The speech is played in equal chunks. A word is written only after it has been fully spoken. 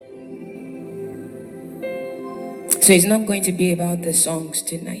So it's not going to be about the songs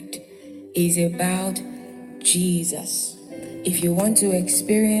tonight. It's about Jesus. If you want to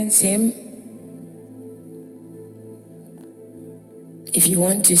experience him, if you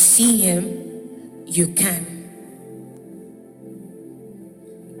want to see him, you can.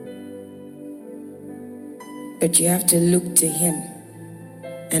 But you have to look to him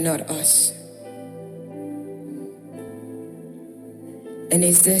and not us. And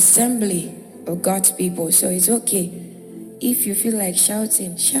it's the assembly of God's people. So it's okay. If you feel like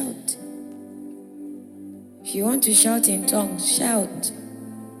shouting, shout. If you want to shout in tongues, shout.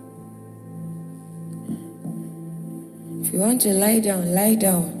 If you want to lie down, lie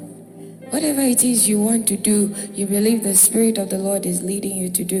down. Whatever it is you want to do, you believe the Spirit of the Lord is leading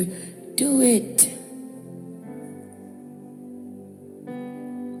you to do, do it.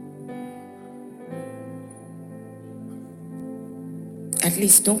 At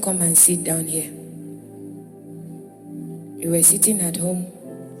least don't come and sit down here. You were sitting at home.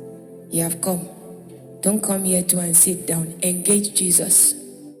 You have come. Don't come here too and sit down. Engage Jesus.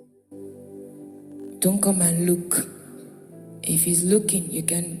 Don't come and look. If he's looking, you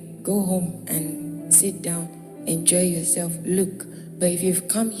can go home and sit down. Enjoy yourself. Look. But if you've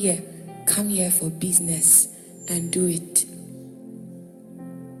come here for business and do it.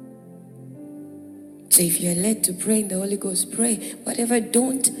 So if you're led to pray in the Holy Ghost, pray. Whatever,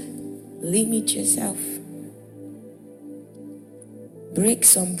 don't limit yourself. Break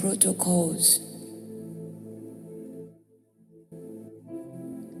some protocols.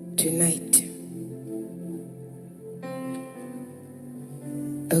 Tonight.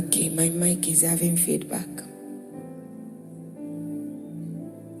 Okay, my mic is having feedback.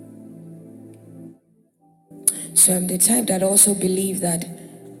 So I'm the type that also believe that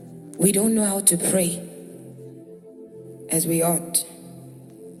we don't know how to pray as we ought.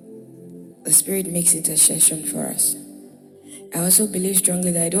 The Spirit makes intercession for us. I also believe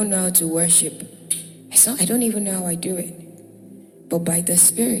strongly that I don't know how to worship. I don't even know how I do it. But by the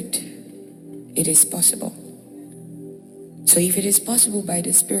Spirit, it is possible. So if it is possible by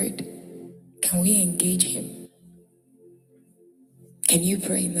the Spirit, can we engage him? Can you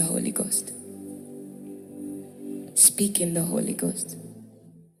pray in the Holy Ghost? Speak in the Holy Ghost.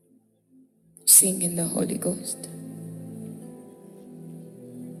 Sing in the Holy Ghost.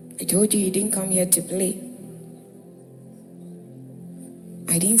 I told you didn't come here to play.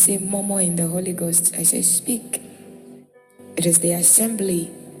 I didn't say murmur in the Holy Ghost. I said speak. It is the assembly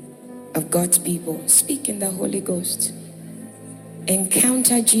of God's people. Speak in the Holy Ghost.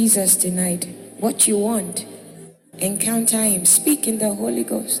 Encounter Jesus tonight. What you want, encounter him. Speak in the Holy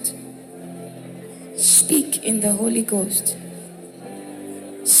Ghost. Speak in the Holy Ghost.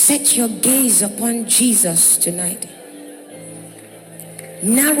 Set your gaze upon Jesus tonight.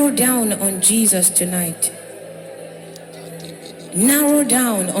 Narrow down on Jesus tonight. Narrow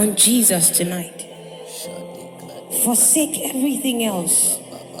down on Jesus tonight. Forsake everything else.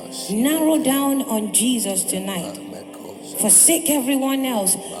 Narrow down on Jesus tonight. Forsake everyone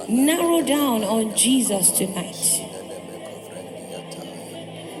else. Narrow down on Jesus tonight.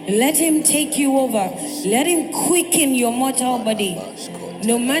 Let him take you over. Let him quicken your mortal body.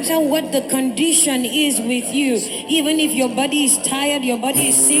 No matter what the condition is with you, even if your body is tired, your body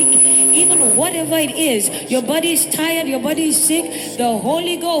is sick, even whatever it is, your body is tired, your body is sick, the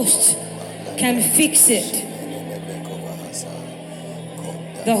Holy Ghost can fix it.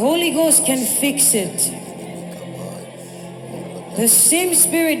 The Holy Ghost can fix it. The same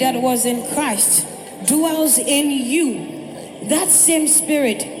Spirit that was in Christ dwells in you. That same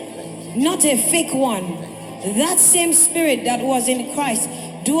Spirit, not a fake one. That same Spirit that was in Christ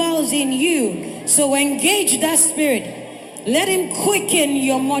dwells in you. So engage that Spirit. Let him quicken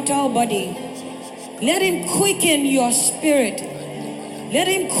your mortal body. Let him quicken your spirit. Let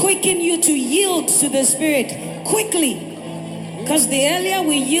him quicken you to yield to the Spirit quickly. Because the earlier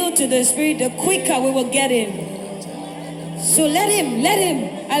we yield to the Spirit, the quicker we will get in. So let him,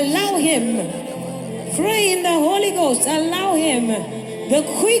 allow him. Pray in the Holy Ghost, allow him. The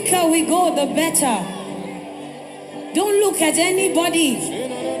quicker we go, the better. Don't look at anybody.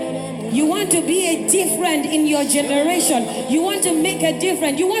 You want to be a different in your generation. You want to make a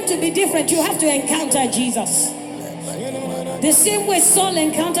difference. You want to be different. You have to encounter Jesus. The same way Saul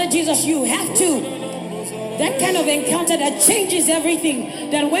encountered Jesus, you have to. That kind of encounter that changes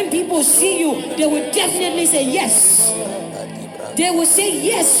everything. That when people see you, they will definitely say yes. They will say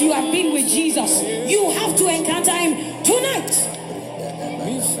yes, you have been with Jesus. You have to encounter him tonight.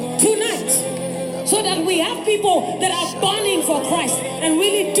 Tonight. So that we have people that are burning for Christ and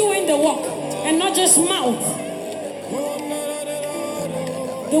really doing the work and not just mouth.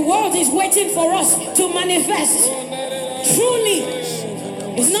 The world is waiting for us to manifest. Truly,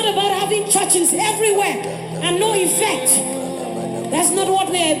 it's not about having churches everywhere and no effect. That's not what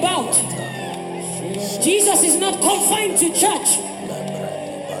we're about. Jesus is not confined to church.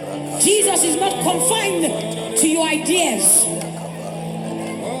 Jesus is not confined to your ideas.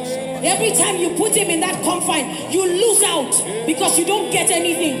 Every time you put him in that confine, you lose out because you don't get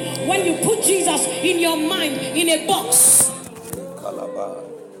anything when you put Jesus in your mind in a box.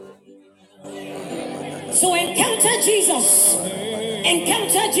 So encounter Jesus.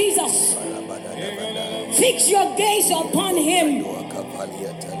 Encounter Jesus. Fix your gaze upon him.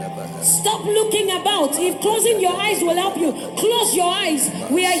 Stop looking about. If closing your eyes will help you, close your eyes.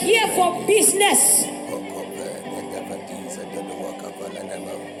 We are here for business.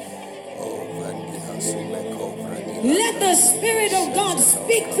 Let the Spirit of God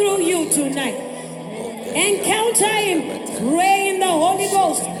speak through you tonight. Encounter him. Pray in the Holy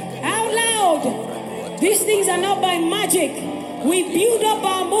Ghost out loud. These things are not by magic. We build up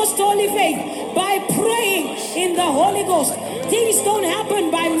our most holy faith by praying in the Holy Ghost. Things don't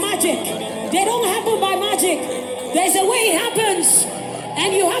happen by magic. They don't happen by magic. There's a way it happens,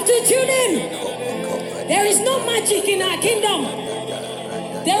 and you have to tune in. There is no magic in our kingdom.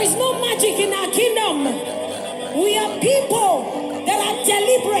 There is no magic in our kingdom. We are people that are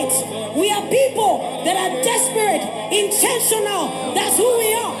deliberate. We are people that are desperate, intentional. That's who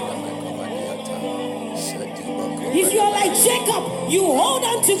we are. If you're like Jacob, you hold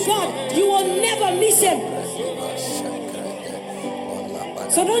on to God, you will never miss him.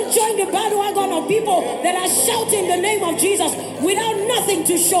 So don't join the bandwagon of people that are shouting the name of Jesus without nothing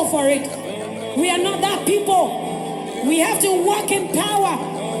to show for it. We are not that people. We have to walk in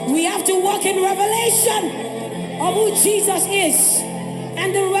power. We have to walk in revelation of who Jesus is.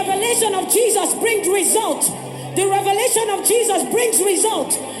 And the revelation of Jesus brings result. The revelation of Jesus brings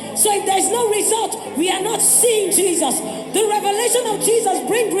result. So if there's no result, we are not seeing Jesus. The revelation of Jesus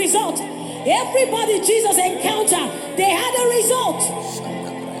brings result. Everybody Jesus encountered, they had a result.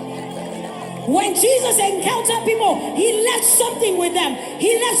 When Jesus encountered people, he left something with them.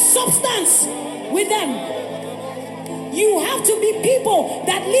 He left substance with them. You have to be people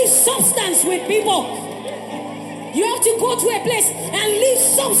that leave substance with people. You have to go to a place and leave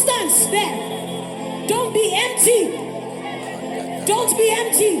substance there. Don't be empty. Don't be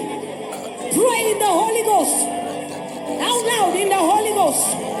empty. Pray in the Holy Ghost. Out loud in the Holy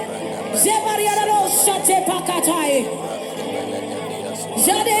Ghost.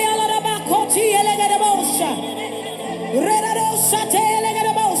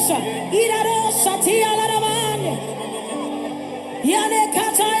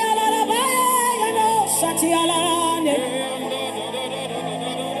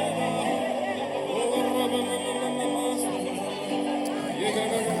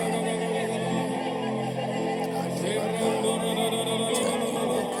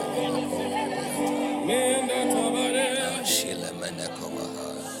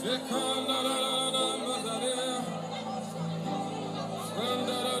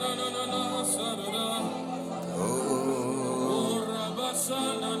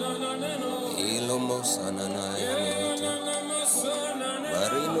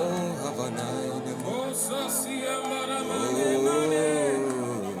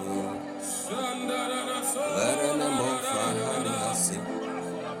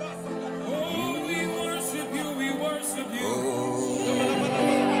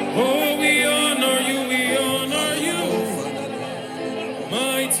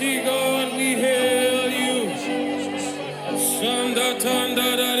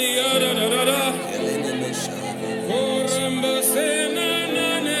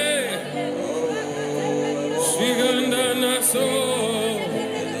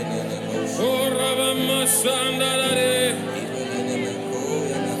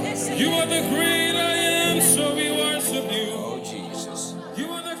 You are the great I am, so we worship you. Oh, Jesus. You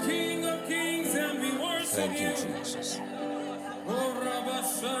are the King of kings, and we worship you. Thank you, Jesus.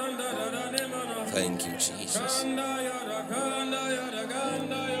 Thank you, Jesus.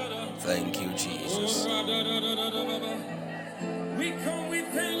 Thank you, Jesus. We come with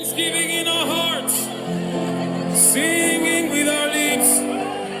thanksgiving in our hearts, singing with our lips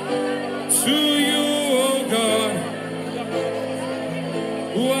to you, oh God,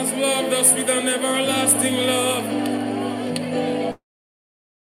 who has loved us with an everlasting love.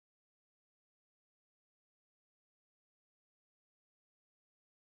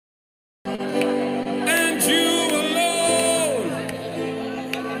 And you alone,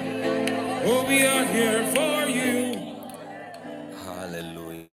 oh, we are here for you.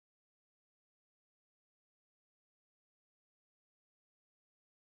 Hallelujah.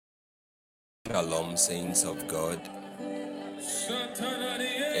 Shalom, saints of God.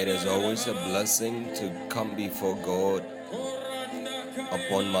 It is always a blessing to come before God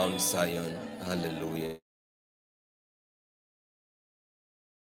upon Mount Zion. Hallelujah.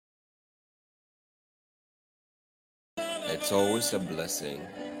 It's always a blessing.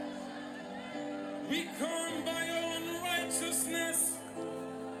 We come by your righteousness.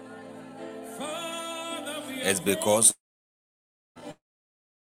 Father, we It's because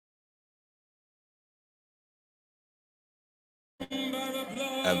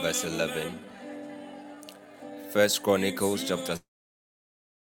and verse 11. First Chronicles chapter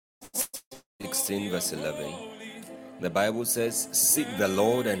 16 verse 11. The Bible says, seek the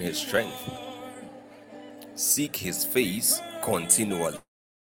Lord and his strength. Seek his face continually.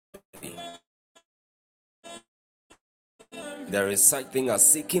 There is such thing as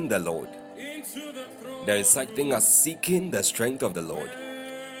seeking the Lord. There is such thing as seeking the strength of the Lord.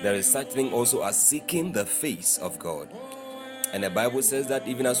 There is such thing also as seeking the face of God. And the Bible says that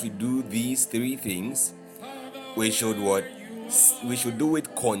even as we do these three things, we should what? We should do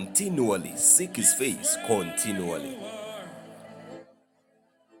it continually. Seek his face continually.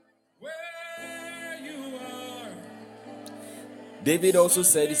 David also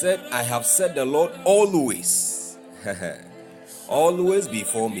said, he said, I have set the Lord always, always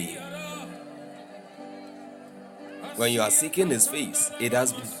before me. When you are seeking his face, it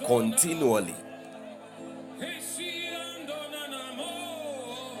has been continually.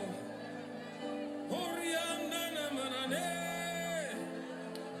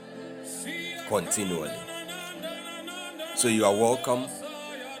 Continually. So you are welcome,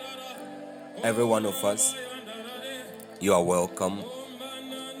 every one of us. You are welcome.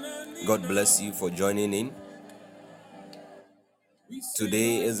 God bless you for joining in.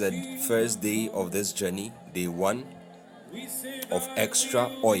 Today is the first day of this journey, day 1 of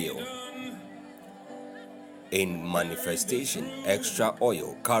extra oil in manifestation. Extra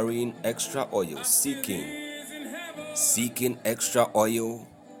oil, carrying extra oil, seeking extra oil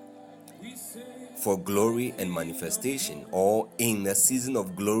for glory and manifestation, or in the season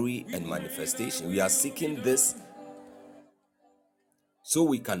of glory and manifestation. We are seeking this so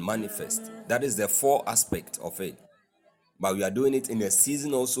we can manifest. That is the 4 aspect of it. But we are doing it in a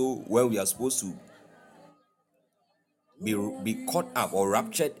season also when we are supposed to be caught up or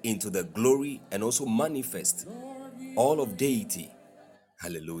raptured into the glory and also manifest all of deity.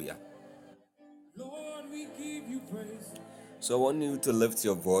 Hallelujah. Lord, we give you praise. So I want you to lift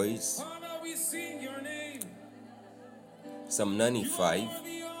your voice. Father, we sing your name. Psalm 95.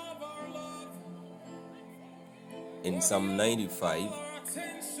 Worthy of our love, In Psalm 95, our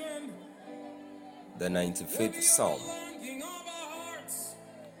attention, the 95th Psalm, longing of our hearts.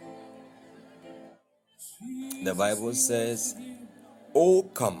 the Bible says, O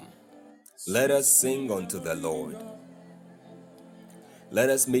come, let us sing unto the Lord. Let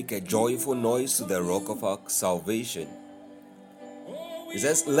us make a joyful noise to the rock of our salvation. It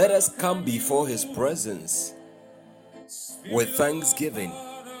says, let us come before his presence with thanksgiving.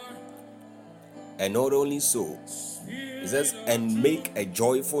 And not only so, it says, and make a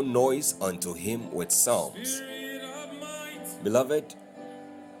joyful noise unto him with psalms. Beloved,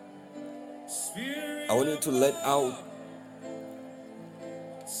 I want you to let out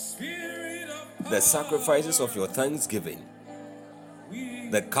the sacrifices of your thanksgiving,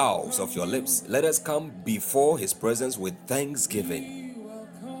 the calves of your lips. Let us come before his presence with thanksgiving.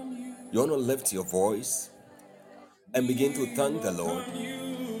 You want to lift your voice and begin to thank the Lord.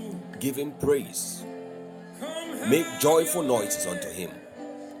 Give him praise. Make joyful noises unto him.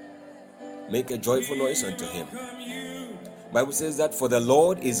 Make a joyful noise unto him. Bible says that for the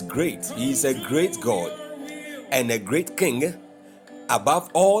Lord is great. He is a great God and a great King above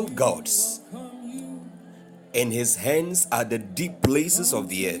all gods. In his hands are the deep places of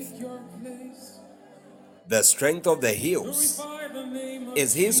the earth. The strength of the hills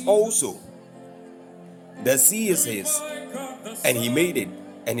is his also. The sea is his, and he made it,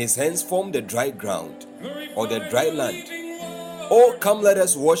 and his hands formed the dry ground, or the dry land. Oh, come, let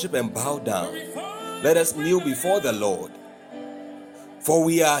us worship and bow down. Let us kneel before the Lord. For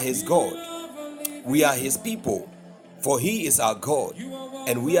we are his God. We are his people. For he is our God,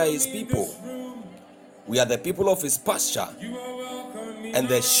 and we are his people. We are the people of his pasture, and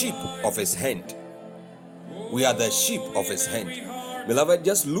the sheep of his hand. We are the sheep of his hand. Beloved,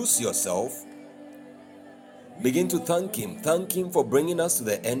 just lose yourself. Begin to thank him. Thank him for bringing us to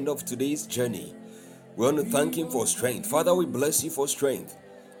the end of today's journey. We want to thank him for strength. Father, we bless you for strength.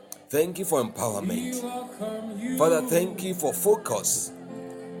 Thank you for empowerment. Father, thank you for focus.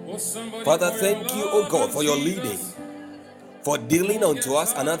 Father, thank you, oh God, for your leading, for dealing unto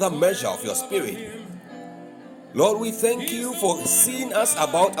us another measure of your spirit. Lord, we thank you for seeing us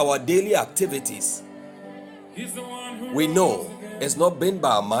about our daily activities. We know it's not been by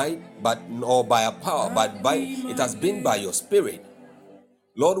our might, or by our power, but it has been by your Spirit.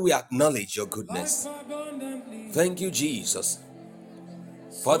 Lord, we acknowledge your goodness. Thank you, Jesus.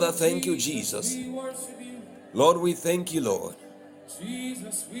 Father, thank you, Jesus. Lord, we thank you, Lord.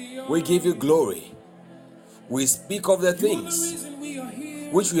 We give you glory. We speak of the things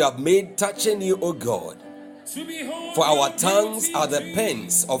which we have made touching you, O God. For our tongues are the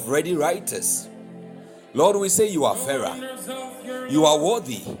pens of ready writers. Lord, we say you are fairer. You are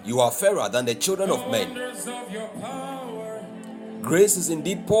worthy. You are fairer than the children of men. Grace is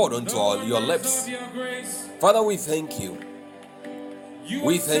indeed poured onto all your lips. Father, we thank you.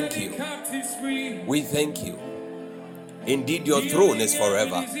 We thank you. We thank you. Indeed, your throne is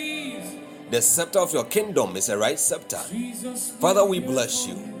forever. The scepter of your kingdom is a right scepter. Father, we bless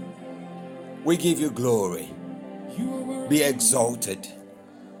you. We give you glory. Be exalted.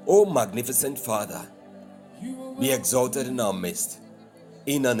 O magnificent Father, be exalted in our midst.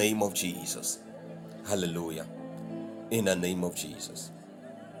 In the name of Jesus. Hallelujah. In the name of Jesus.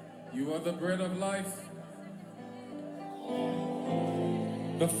 You are the bread of life,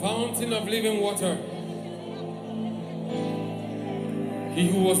 the fountain of living water. He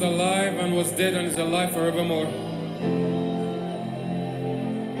who was alive and was dead and is alive forevermore.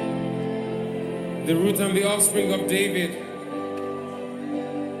 The root and the offspring of David,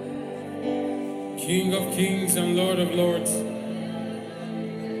 King of kings and Lord of lords.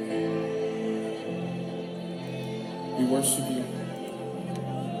 We worship you.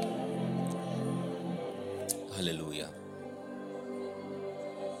 Hallelujah.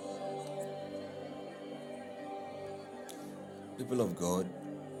 People of God,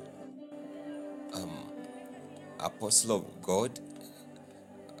 Apostle of God,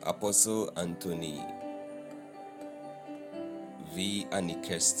 Apostle Anthony V.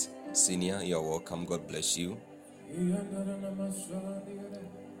 Anikest Senior, you're welcome. God bless you.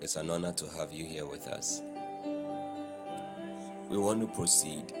 It's an honor to have you here with us. We want to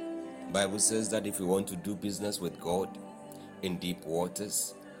proceed. Bible says that if we want to do business with God in deep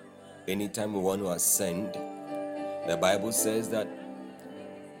waters, anytime we want to ascend, the Bible says that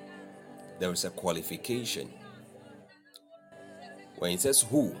there is a qualification. When it says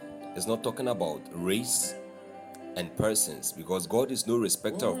who, it's not talking about race and persons, because God is no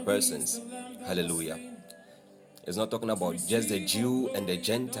respecter of persons. Hallelujah. It's not talking about just the Jew and the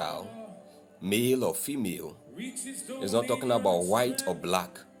Gentile, male or female. It's not talking about white or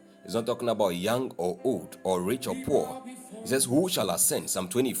black. It's not talking about young or old, or rich or poor. It says, who shall ascend? Psalm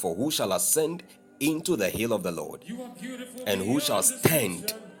 24, who shall ascend into the hill of the Lord? And who shall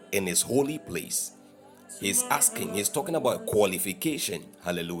stand in his holy place? He's asking, he's talking about qualification.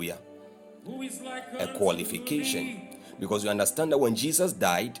 Hallelujah. A qualification. Because you understand that when Jesus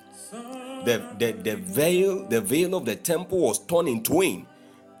died, the veil of the temple was torn in twain.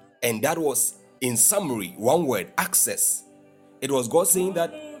 And that was, in summary, one word: access. It was God saying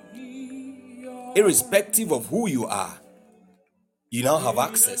that irrespective of who you are, you now have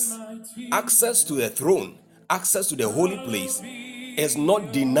access. Access to the throne, access to the holy place is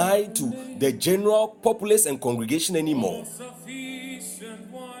not denied to the general populace and congregation anymore.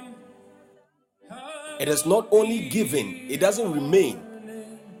 It is not only given, it doesn't remain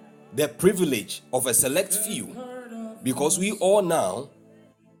the privilege of a select few, because we all now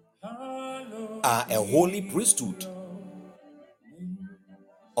are a holy priesthood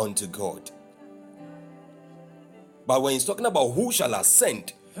unto God. But when he's talking about who shall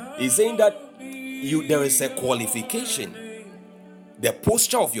ascend, he's saying that there is a qualification. The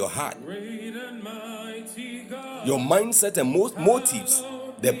posture of your heart, your mindset and most motives,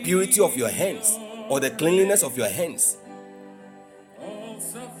 the purity of your hands or the cleanliness of your hands.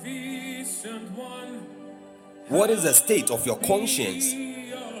 What is the state of your conscience?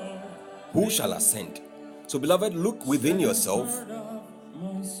 Who shall ascend? So beloved, look within yourself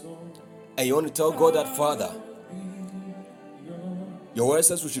and you want to tell God that, Father, your word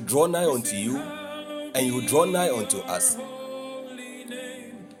says we should draw nigh unto you and you will draw nigh unto us.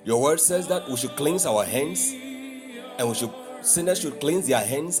 Your word says that we should cleanse our hands, and sinners should cleanse their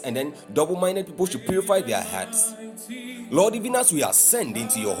hands, and then double-minded people should purify their hearts. Lord, even as we ascend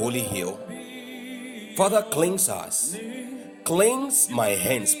into your holy hill, Father, cleanse us. Cleanse my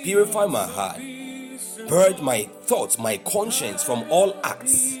hands, purify my heart, purge my thoughts, my conscience from all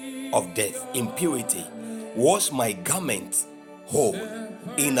acts of death, impurity. Wash my garment whole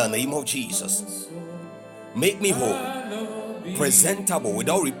in the name of Jesus. Make me whole, presentable,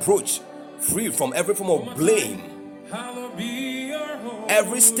 without reproach, free from every form of blame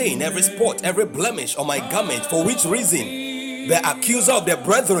every stain, every spot, every blemish on my garment, for which reason the accuser of the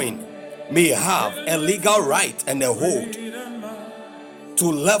brethren may have a legal right and a hold to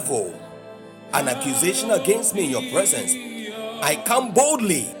level an accusation against me in your presence. I come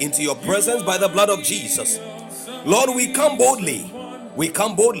boldly into your presence by the blood of Jesus. Lord, we come boldly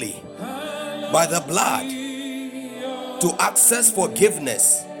by the blood to access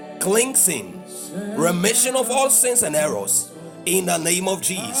forgiveness, cleansing, remission of all sins and errors in the name of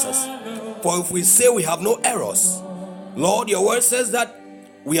Jesus. For if we say we have no errors, Lord, your word says that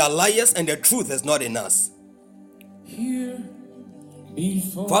we are liars and the truth is not in us.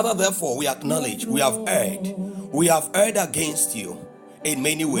 Father, therefore, we acknowledge we have erred against you in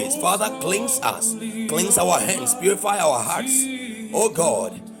many ways. Father, cleanse us, cleanse our hands, purify our hearts, oh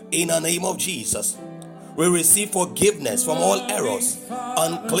God, in the name of Jesus. We receive forgiveness from all errors,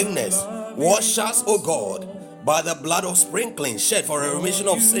 uncleanness. Wash us, oh God, by the blood of sprinkling shed for a remission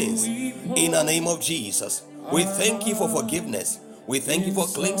of sins in the name of Jesus. We thank you for forgiveness. We thank you for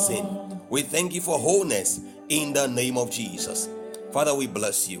cleansing. We thank you for wholeness in the name of Jesus. Father, we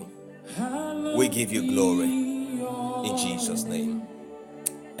bless you. We give you glory in Jesus' name.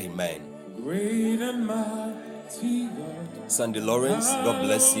 Amen. Sandy Lawrence, God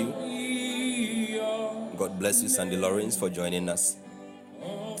bless you. God bless you, Sandy Lawrence, for joining us.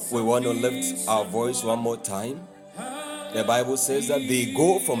 We want to lift our voice one more time. The Bible says that they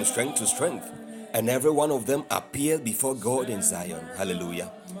go from strength to strength, and every one of them appears before God in Zion.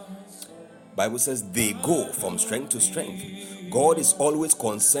 Hallelujah. Bible says they go from strength to strength. God is always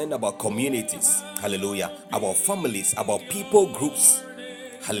concerned about communities. Hallelujah. About families, about people groups.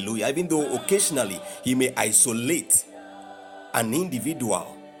 Hallelujah. Even though occasionally he may isolate an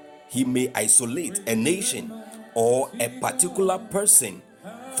individual, he may isolate a nation or a particular person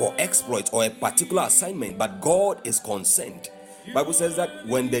for exploit or a particular assignment, but God is concerned. Bible says that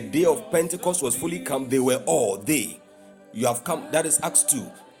when the day of Pentecost was fully come, they were all they. You have come. That is Acts 2.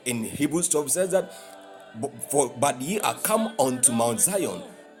 In Hebrews 12 says that, but ye are come unto Mount Zion.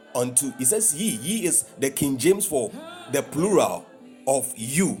 It says ye is the King James for the plural of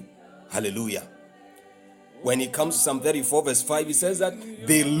you. Hallelujah. When it comes to Psalm 34 verse 5, it says that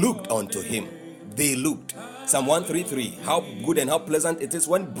they looked unto him. They looked. Psalm 133, how good and how pleasant it is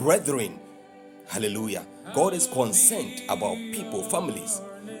when brethren. Hallelujah. God is concerned about people, families.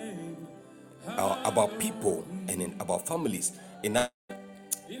 About people and about families.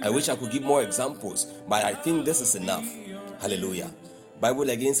 I wish I could give more examples, but I think this is enough. Hallelujah. Bible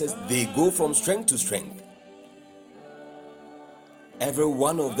again says they go from strength to strength. Every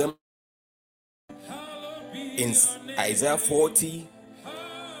one of them. In Isaiah 40,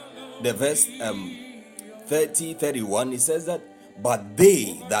 the verse 30, 31, it says that, but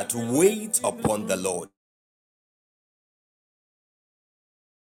they that wait upon the Lord.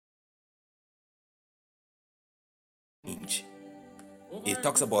 It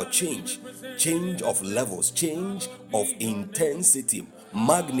talks about change of levels, change of intensity,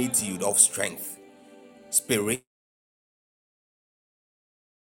 magnitude of strength, spirit.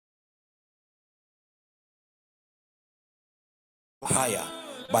 Higher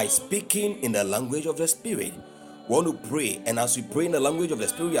by speaking in the language of the Spirit. We want to pray, and as we pray in the language of the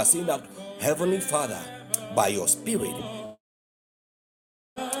Spirit, we are saying that, Heavenly Father, by your Spirit,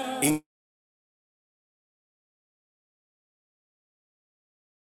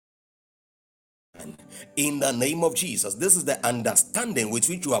 in the name of Jesus. This is the understanding with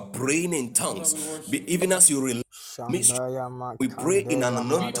which you are praying in tongues. Even as you release mystery, we pray in an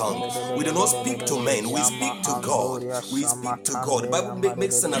unknown tongue. We do not speak to men, we speak to God. We speak to God. The Bible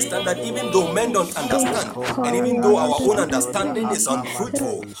makes us understand that even though men don't understand, and even though our own understanding is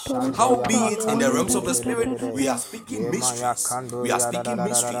unfruitful, how be it in the realms of the Spirit, we are speaking mysteries. We are speaking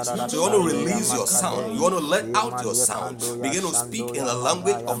mysteries. So you want to release your sound. You want to let out your sound. Begin to speak in the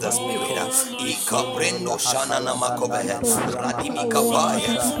language of the Spirit. Ikabrendo shanana makovehe radimi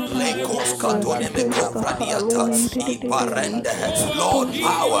kavaya lekos katone meko radiata iparende. Lord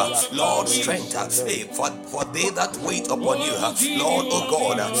power, Lord strength, for they that wait upon you, Lord, oh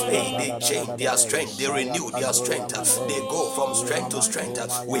God, they change their strength, they renew their strength, they go from strength to strength.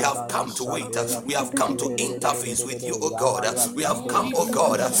 We have come to wait, we have come to interface with you, oh God. We have come, oh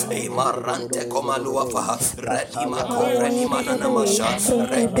God, marante komaluafa redima ko redima nanamasha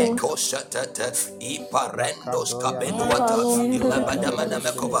redeko shatata iparendos kabenuata ilabadamana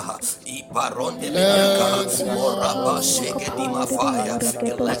mekovaha Baronde Beniaka, Moraba Shegedi Mafaya,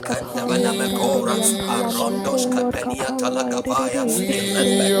 Elekanda Banamekora, Arondos Capenia Talagabaya,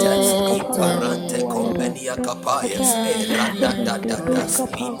 Elebete, Iparante Compenia Capaya, Eradadadada,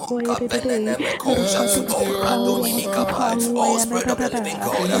 Limoka Benemekosa, Oradominicapa, oh Spirit of the Living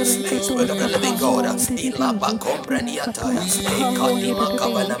God, Spirit of the Living God, Ilaba Compreniataya, Ekadima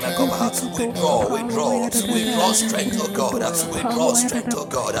Kabanamekova, we draw strength, oh God, we draw strength, oh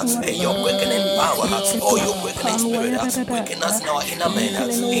God, your quickening power, oh your quickening spirit, quicken us now in a man,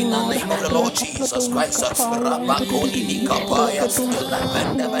 in the name of the Lord Jesus Christ, Rabakoni Nikapaya,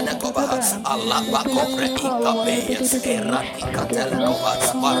 Elabenda Benakova, Alabakopre Ikape, Eradika Telekova,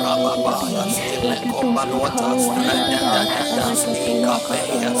 Marababaya, Elekombanuata, Radadadada,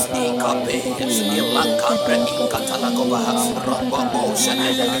 Ikape, Ilakapre Ikatalakova, Rababo,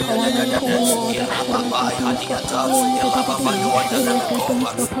 Shadadadadadada, Ilababai Hadiata, Ilababanuata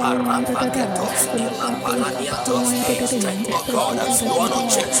Lemekova, Arapaketo, Ilaparaniato, strength, oh God, you want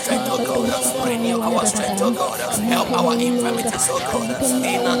to change strength, oh God, renew our strength, oh God, help our infirmities, oh God,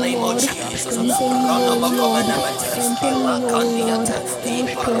 in the name of Jesus, Ranabakovenamete, Ilakandiate,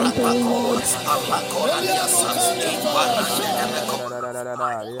 Iparapako, Alakoraniasa, Iparandenemeko,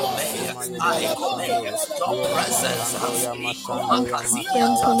 I command your presence,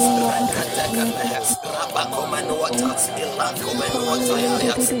 Ikomakasiata, Rekatekebe, Rabakomanuata, Ilakomenuataya,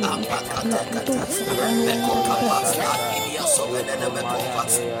 Apakatekata, Rebekokapa, Adidia Sovenenemekova,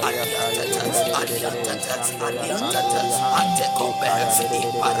 Adiatata, Atekobe,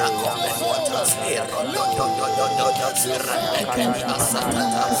 Iparakomenuata, Erodododododo, Rebekeni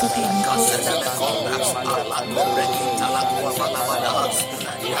Asatata, Ikasenemekoma, Alakobre Italakuabalabada,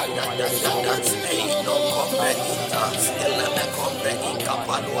 no compreita, eleme compreita,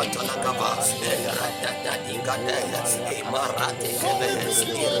 paluatonagaba, eradadadicade, emarate kebe,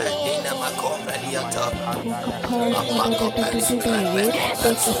 eredina macombreliata, amacope,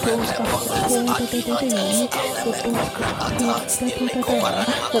 rebecope, adiate, aleme compreata,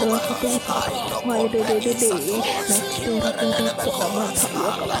 elecobaranamacoba, aino comprelisato, imperenemecoba,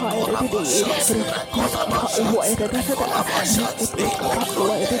 alacorabasha, recolabasha,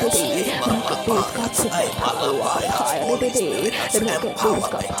 Holy Spirit,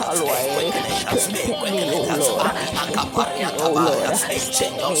 empowerment,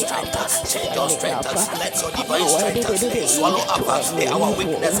 change your strength, let your divine strength swallow up our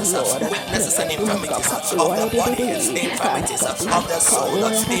weaknesses and infirmities of the body, infirmities of the soul,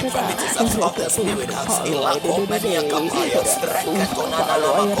 infirmities of the spirit,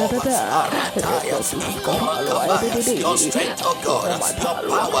 your strength, oh God, your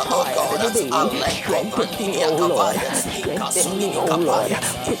power, oh God,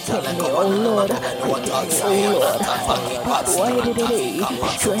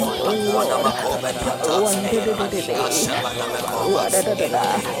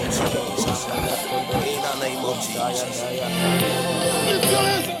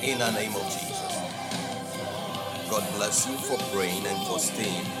 in the name of Jesus. God bless you for praying and for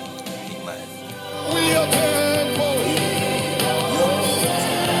staying. Amen. We are temple.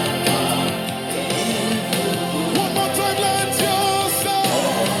 One more time, let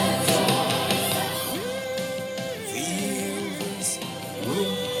yourself feel this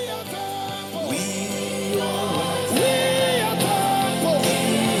room. We are temple.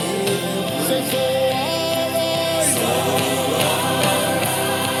 Say so,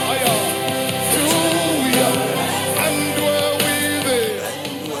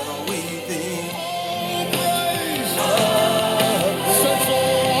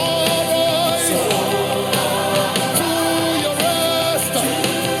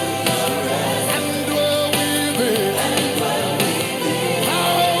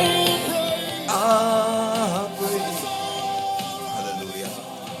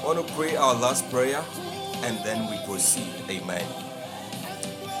 pray our last prayer and then we proceed. Amen.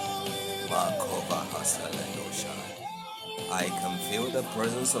 I can feel the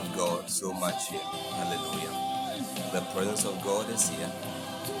presence of God so much here. Hallelujah. The presence of God is here.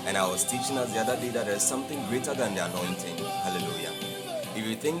 And I was teaching us the other day that there's something greater than the anointing. Hallelujah. If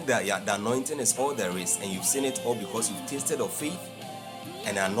you think that the anointing is all there is and you've seen it all because you've tasted of faith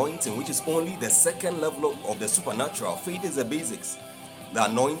and anointing, which is only the second level of the supernatural. Faith is the basics. The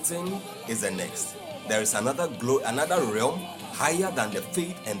anointing is the next. There is another realm higher than the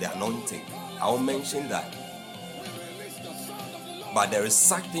faith and the anointing. I'll mention that. But there is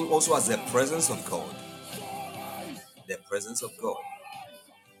such thing also as the presence of God. The presence of God.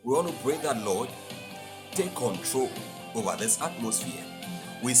 We want to pray that, Lord, take control over this atmosphere.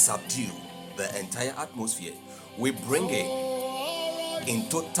 We subdue the entire atmosphere. We bring it in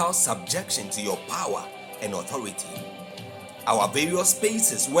total subjection to your power and authority. Our various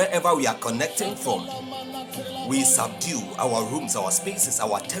spaces, wherever we are connecting from, we subdue our rooms, our spaces,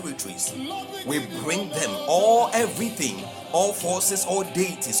 our territories. We bring them, everything, all forces, all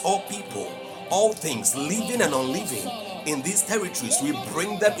deities, all people, all things, living and unliving, in these territories. We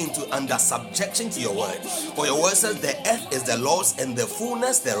bring them under subjection to your word. For your word says, the earth is the Lord's and the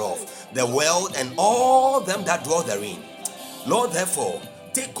fullness thereof, the world and all them that dwell therein. Lord, therefore,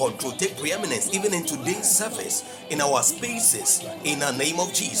 take control, take preeminence, even in today's service, in our spaces, in the name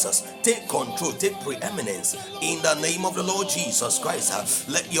of Jesus. Take control, take preeminence, in the name of the Lord Jesus Christ.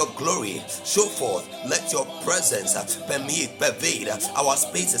 Let your glory show forth, let your presence pervade our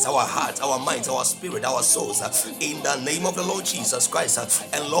spaces, our hearts, our minds, our spirit, our souls, in the name of the Lord Jesus Christ.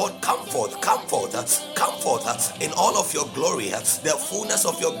 And Lord, come forth in all of your glory, the fullness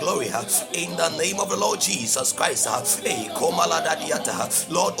of your glory, in the name of the Lord Jesus Christ.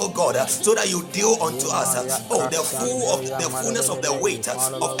 Lord, oh God, so that you deal unto us, the fullness of the weight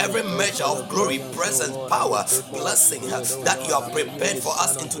of every measure of glory, presence, power, blessing that you have prepared for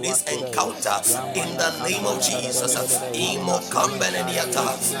us into this encounter, in the name of Jesus.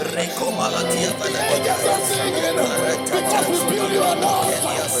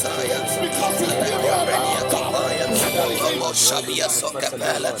 Shabia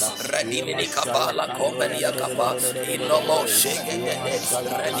Sokapela, Radimini Kabala, Kombania Kapa, Inomo Shegede,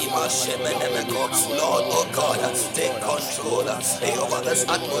 Radima Shemenemeko. Lord, oh God, take control over this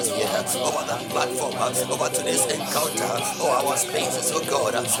atmosphere, over the platform, over today's encounter, over our spaces, oh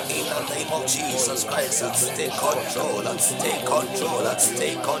God, in the name of Jesus Christ. Take control,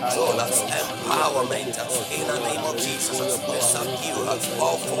 empowerment, in the name of Jesus. We subdue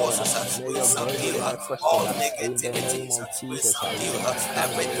all forces, we subdue all negativities, we subdue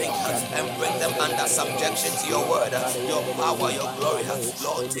everything and bring them under subjection to your word, your power, your glory.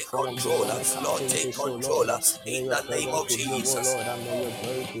 Lord, take control. Lord, take control. In the name of Jesus.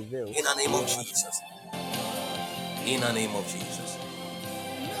 In the name of Jesus. In the name of Jesus.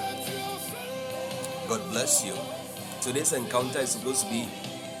 God bless you. Today's encounter is supposed to be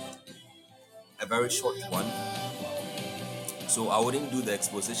a very short one, so I wouldn't do the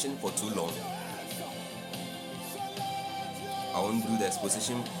exposition for too long. I won't do the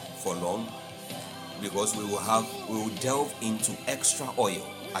exposition for long, because we will delve into extra oil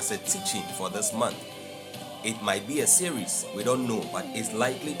as a teaching for this month. It might be a series, we don't know, but it's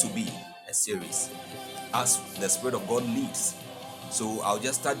likely to be a series as the Spirit of God leads. So I'll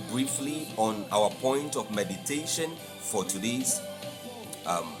just start briefly on our point of meditation for today's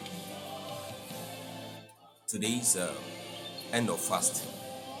end of fast.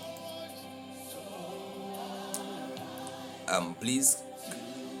 Please,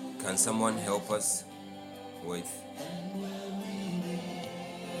 can someone help us with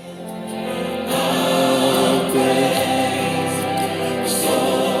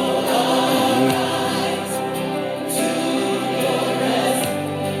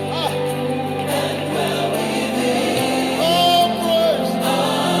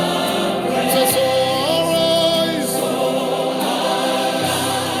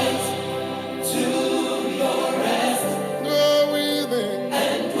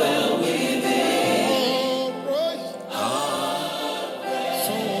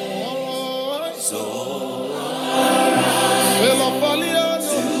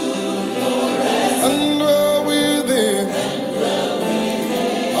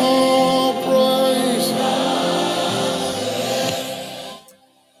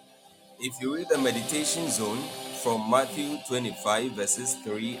If you read the meditation zone from Matthew 25 verses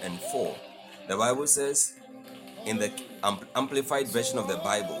 3 and 4, the Bible says, in the amplified version of the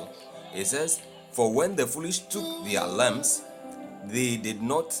Bible, it says, for when the foolish took their lamps, they did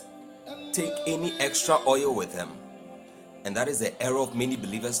not take any extra oil with them. And that is the error of many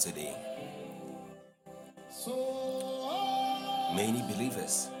believers today. Many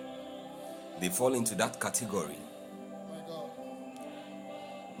believers, they fall into that category.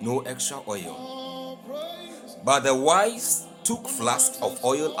 No extra oil. But the wise took flasks of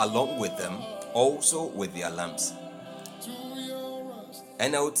oil along with them, also with their lamps.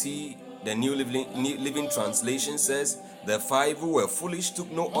 NLT, the New Living Translation, says, the 5 who were foolish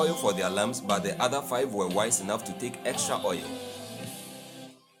took no oil for their lamps, but the other 5 were wise enough to take extra oil.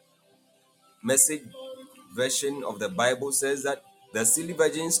 Message version of the Bible says that the silly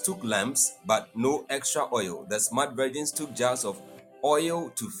virgins took lamps, but no extra oil. The smart virgins took jars of oil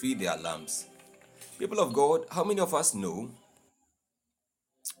to feed their lamps. People of God, how many of us know,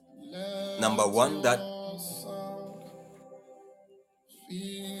 number one, that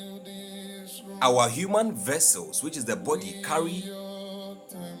our human vessels, which is the body, carry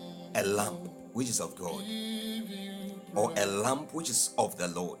a lamp which is of God, or a lamp which is of the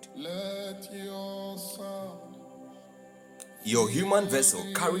Lord. Your human vessel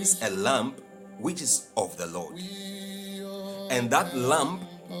carries a lamp which is of the Lord. And that lamp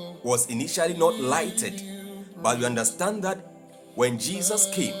was initially not lighted, but you understand that when Jesus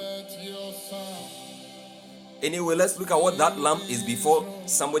came. Anyway, let's look at what that lamp is before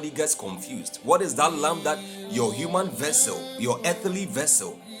somebody gets confused. What is that lamp that your human vessel, your earthly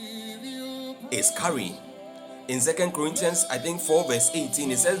vessel, is carrying? In 2 Corinthians, I think 4 verse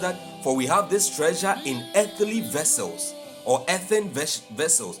 18, it says that, for we have this treasure in earthly vessels, or earthen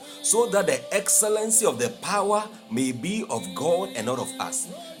vessels, so that the excellency of the power may be of God and not of us.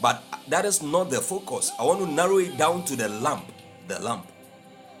 But that is not the focus. I want to narrow it down to the lamp. The lamp.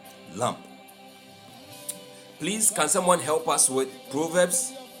 Please, can someone help us with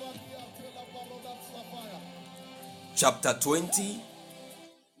Proverbs chapter 20,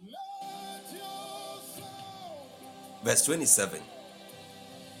 verse 27.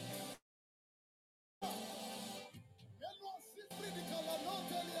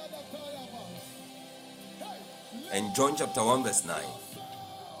 And John chapter 1 verse 9.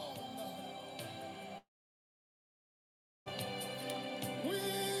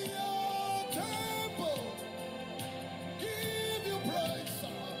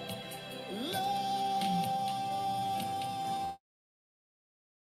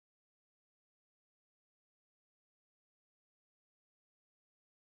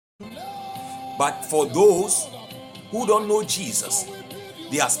 But for those who don't know Jesus,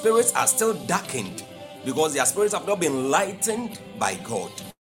 their spirits are still darkened because their spirits have not been lightened by God.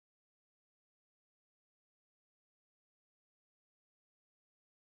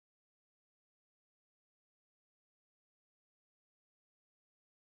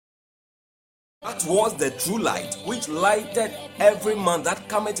 That was the true light which lighted every man that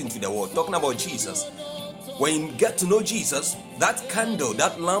cometh into the world. Talking about Jesus. When you get to know Jesus, that candle,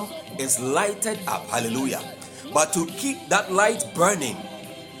 that lamp is lighted up. Hallelujah. But to keep that light burning,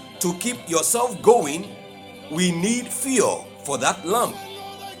 to keep yourself going, we need fuel for that lamp.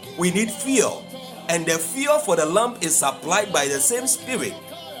 We need fuel. And the fuel for the lamp is supplied by the same Spirit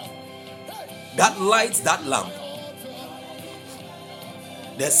that lights that lamp.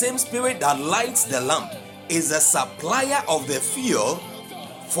 The same Spirit that lights the lamp is the supplier of the fuel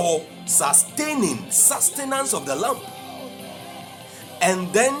for sustenance of the lamp.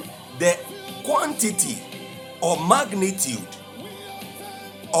 And then the quantity or magnitude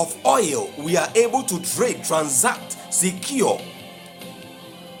of oil we are able to trade, transact, secure,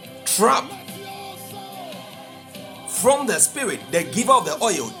 trap from the Spirit, the giver of the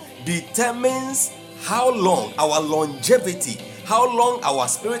oil, determines how long our longevity, how long our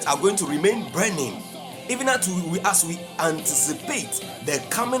spirits are going to remain burning, even as we anticipate the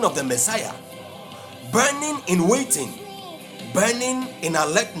coming of the Messiah. Burning in waiting, burning in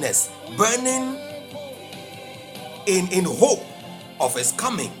alertness, burning in hope of his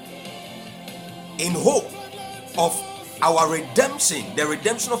coming, in hope of our redemption, the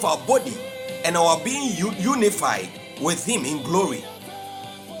redemption of our body, and our being unified with him in glory.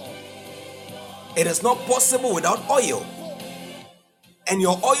 It is not possible without oil. And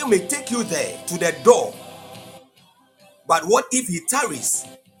your oil may take you there to the door. But what if he tarries?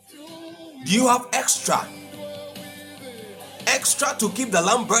 Do you have extra to keep the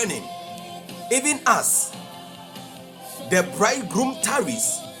lamp burning? Even as the bridegroom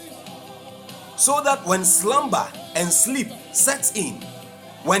tarries, so that when slumber and sleep sets in,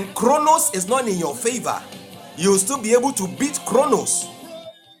 when Chronos is not in your favor, you'll still be able to beat Chronos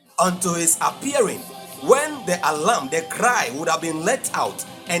until his appearing, when the alarm, the cry would have been let out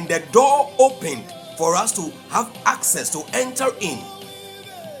and the door opened for us to have access to enter in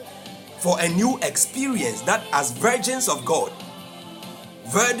for a new experience, that as virgins of God,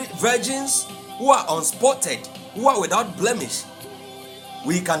 virgins who are unspotted, who are without blemish,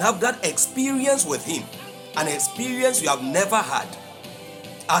 we can have that experience with him, an experience we have never had.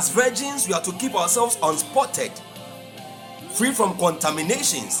 As virgins, we are to keep ourselves unspotted, free from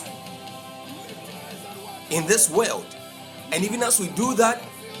contaminations in this world. And even as we do that,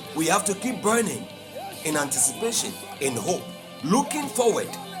 we have to keep burning in anticipation, in hope, looking forward.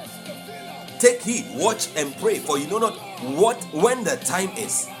 Take heed, watch and pray, for you know not when the time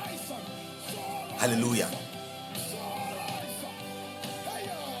is. Hallelujah.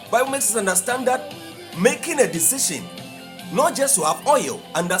 Bible makes us understand that making a decision, not just to have oil,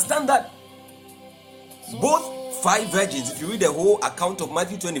 understand that both 5 virgins, if you read the whole account of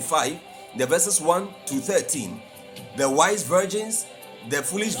Matthew 25, the verses 1 to 13, the wise virgins, the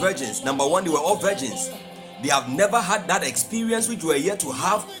foolish virgins, number one, they were all virgins. They have never had that experience which we are yet to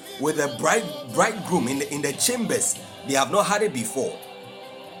have with the bridegroom in the chambers. They have not had it before.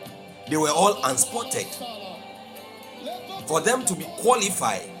 They were all unspotted. For them to be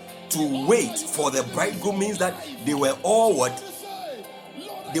qualified to wait for the bridegroom means that they were all what?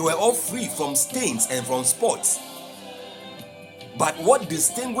 They were all free from stains and from spots. But what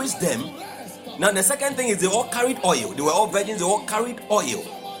distinguished them? Now the second thing is they all carried oil. They were all virgins. They all carried oil.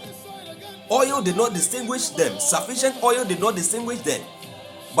 Oil did not distinguish them. Sufficient oil did not distinguish them.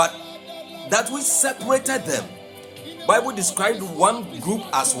 But that which separated them, Bible described one group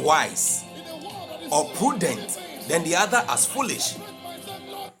as wise or prudent, then the other as foolish.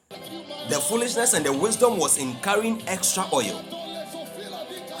 The foolishness and the wisdom was in carrying extra oil.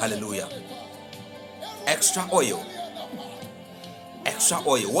 Hallelujah. Extra oil. Extra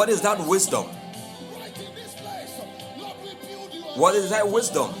oil. What is that wisdom? What is that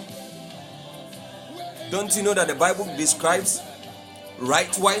wisdom? Don't you know that the Bible describes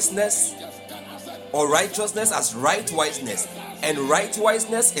righteousness or righteousness as righteousness, and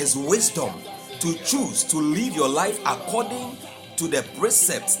righteousness is wisdom, to choose to live your life according to the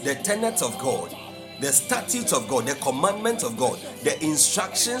precepts, the tenets of God, the statutes of God, the commandments of God, the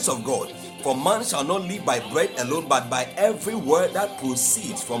instructions of God. For man shall not live by bread alone, but by every word that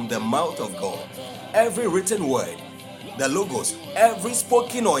proceeds from the mouth of God. Every written word, the logos, every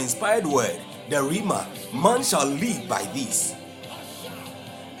spoken or inspired word, the rhema, man shall live by this.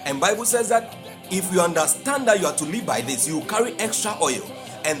 And Bible says that if you understand that you are to live by this, you carry extra oil,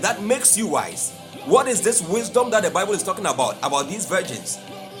 and that makes you wise. What is this wisdom that the Bible is talking about these virgins?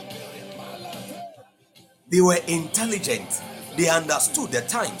 They were intelligent. They understood the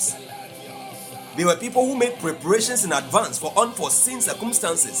times. They were people who made preparations in advance for unforeseen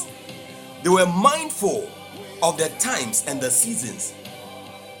circumstances. They were mindful of the times and the seasons.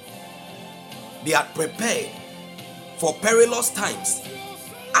 They had prepared for perilous times,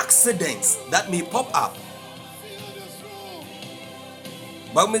 accidents that may pop up.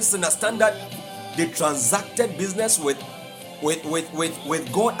 But we must understand that they transacted business with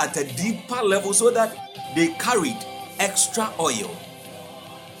God at a deeper level, so that they carried extra oil.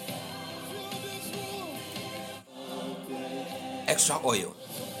 Extra oil.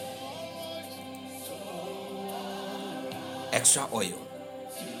 Extra oil.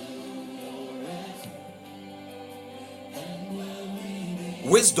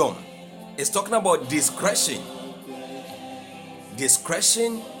 Wisdom is talking about discretion.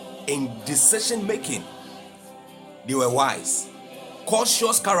 Discretion in decision making. They were wise.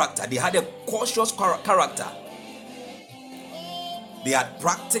 Cautious character. They had a cautious character. They had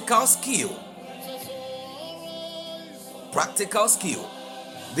practical skill. Practical skill.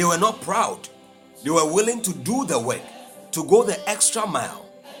 They were not proud. They were willing to do the work, to go the extra mile.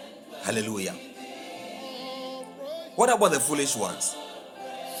 Hallelujah. What about the foolish ones?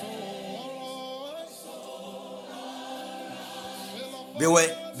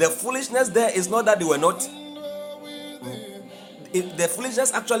 The foolishness there is not that they were not. The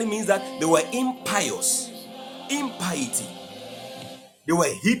foolishness actually means that they were impious, impiety. They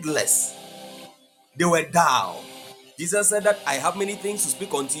were heedless. They were dull. Jesus said that I have many things to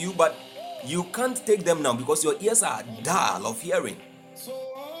speak unto you, but you can't take them now because your ears are dull of hearing.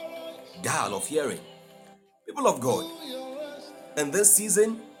 Dull of hearing. People of God, in this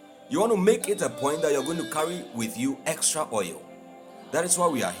season, you want to make it a point that you're going to carry with you extra oil. That is why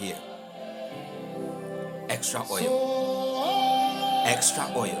we are here. Extra oil. Extra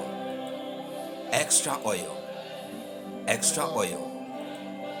oil. Extra oil. Extra oil.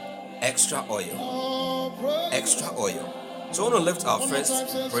 Extra oil. Extra oil. So I want to lift our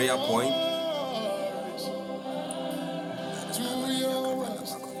first prayer point.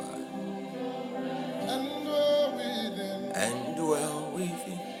 And dwell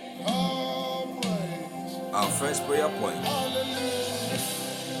within. Our first prayer point.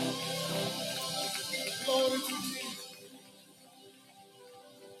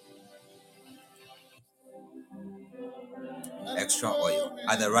 Extra oil.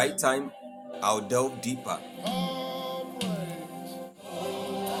 At the right time, I'll delve deeper.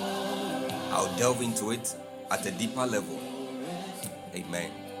 I'll delve into it at a deeper level.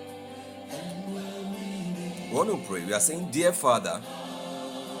 Amen. We want to pray. We are saying, Dear Father,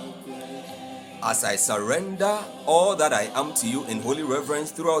 as I surrender all that I am to you in holy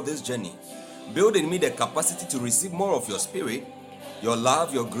reverence throughout this journey, build in me the capacity to receive more of your spirit, your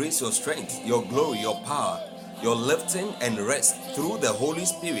love, your grace, your strength, your glory, your power, your lifting and rest through the Holy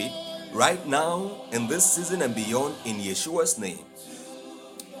Spirit right now in this season and beyond, in Yeshua's name.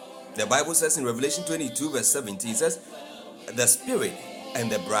 The Bible says in Revelation 22 verse 17, it says, the Spirit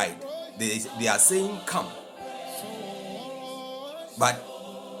and the bride, they are saying, come. But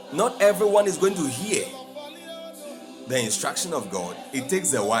Not everyone is going to hear the instruction of God. It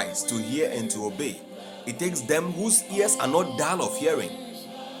takes the wise to hear and to obey. It takes them whose ears are not dull of hearing.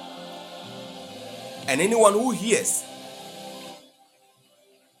 And anyone who hears,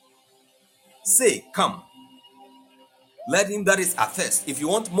 say, come. Let him that is athirst, if you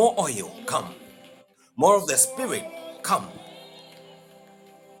want more oil, come. More of the Spirit, come.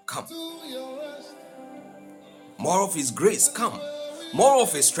 Come. More of His grace, come. More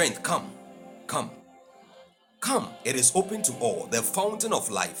of His strength, come. Come. Come. It is open to all, the fountain of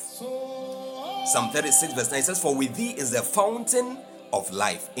life. Psalm 36 verse 9 says, for with thee is the fountain of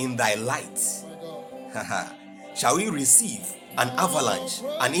life. In thy light shall we receive an avalanche,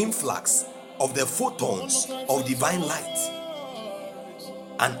 an influx of the photons of divine light.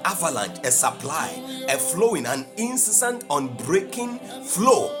 An avalanche, a supply, a flowing, an incessant, unbreaking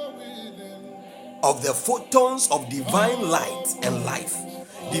flow of the photons of divine light and life.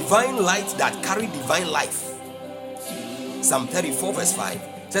 Divine light that carry divine life. Psalm 34 verse 5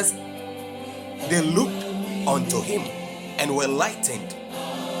 says, they looked unto him and were lightened,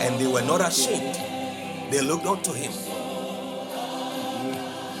 and they were not ashamed. They looked unto him.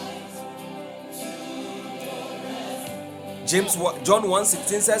 John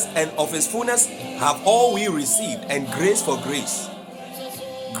 1:16 says, and of his fullness have all we received, and grace for grace.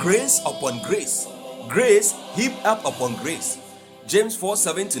 Grace upon grace. Grace heaped up upon grace. James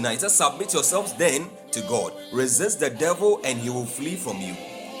 4:7-9 says, submit yourselves then to God. Resist the devil and he will flee from you.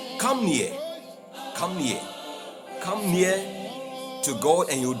 Come near. Come near. Come near to God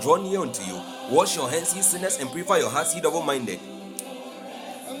and he will draw near unto you. Wash your hands, ye sinners, and purify your hearts, ye double-minded.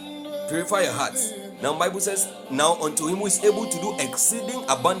 Purify your hearts. Now the Bible says, now unto him who is able to do exceeding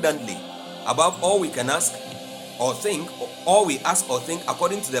abundantly above all we can ask or think, all we ask or think,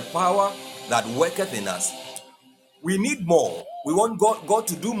 according to the power that worketh in us. We need more. We want God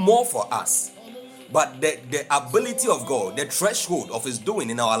to do more for us. But the ability of God, the threshold of his doing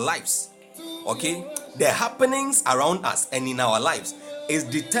in our lives, okay, the happenings around us and in our lives is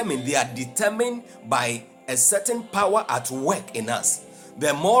determined. They are determined by a certain power at work in us.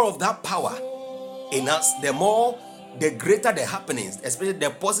 The more of that power in us, the greater the happenings, especially the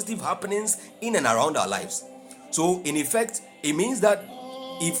positive happenings in and around our lives. So in effect, it means that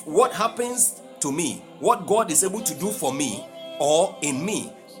if what happens to me, what God is able to do for me or in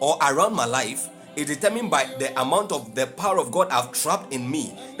me or around my life, is determined by the amount of the power of God I've trapped in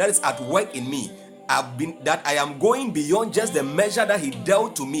me, that is at work in me. That I am going beyond just the measure that he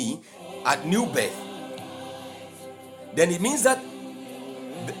dealt to me at new birth. Then it means that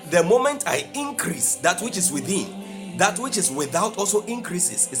the moment I increase that which is within, that which is without also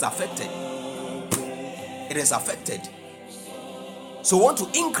increases, is affected. It is affected. So want to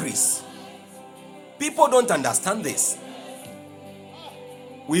increase. People don't understand this.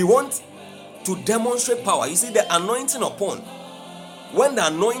 We want to demonstrate power. You see, the anointing upon, when the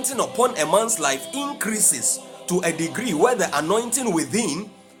anointing upon a man's life increases to a degree where the anointing within,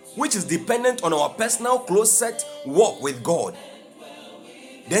 which is dependent on our personal close set walk with God,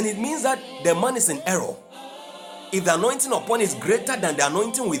 then it means that the man is in error. If the anointing upon is greater than the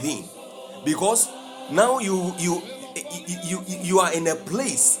anointing within, because now you are in a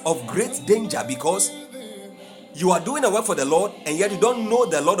place of great danger, because you are doing a work for the Lord and yet you don't know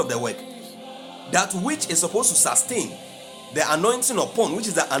the Lord of the work. That which is supposed to sustain the anointing upon, which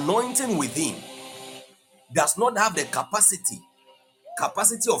is the anointing within, does not have the capacity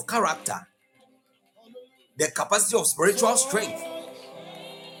of character, the capacity of spiritual strength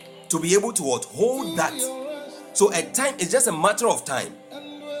to be able to hold that. So at time, it's just a matter of time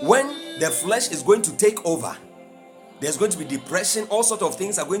when the flesh is going to take over. There's going to be depression, all sorts of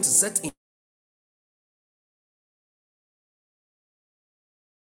things are going to set in.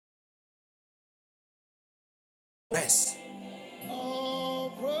 Yes.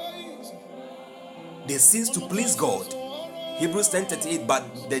 They cease to please God. Hebrews 10:38,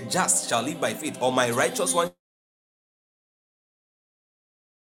 but the just shall live by faith, or my righteous one.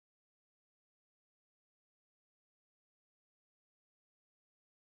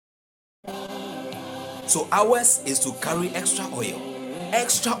 So ours is to carry extra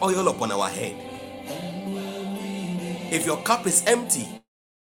oil upon our head. If your cup is empty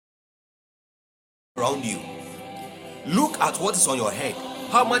around you, look at what is on your head.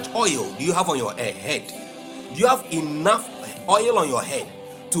 How much oil do you have on your head? Do you have enough oil on your head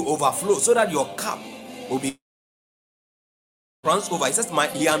to overflow so that your cup will be runs over? It says,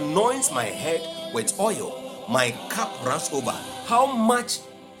 he anoints my head with oil, my cup runs over. How much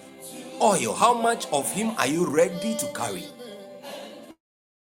oil, how much of him are you ready to carry?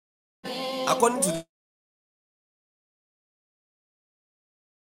 According to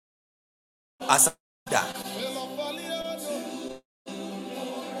as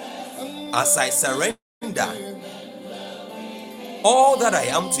I surrender all that I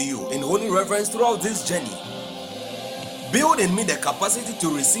am to you in holy reverence throughout this journey, build in me the capacity to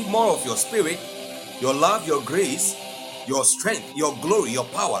receive more of your spirit, your love, your grace, your strength, your glory, your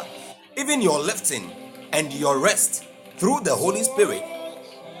power, even your lifting and your rest through the Holy Spirit,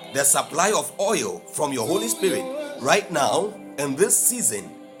 the supply of oil from your Holy Spirit right now in this season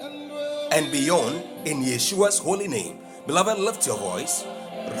and beyond, in Yeshua's holy name. Beloved, lift your voice.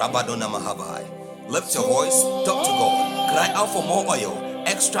 Rabadona Mahavai. Lift your voice, talk to God, cry out for more oil,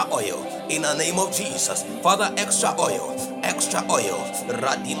 extra oil in the name of Jesus. Father, extra oil, extra oil.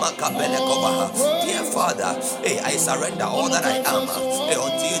 Radima Kabele Kobaha. Dear Father, hey, I surrender all that I am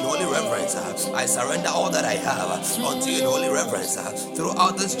unto you in holy reverence. I surrender all that I have unto you in holy reverence.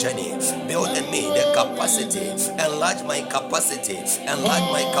 Throughout this journey, build in me the capacity, enlarge my capacity,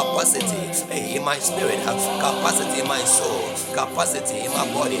 hey, in my spirit, capacity in my soul, capacity in my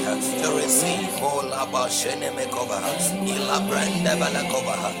body to receive all about Shenemekova, Ila Branda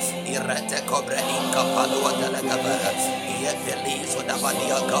Balakova, Irete Cobra Inca Palua Delagava, Iepelizo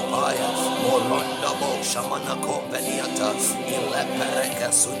Davadia Kapaya, Morondo Bo Shamana Companiata, Ile Pereka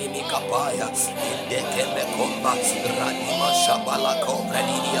Sunimi Kapaya, Indeke Mekomba, Radima Shabala Cobra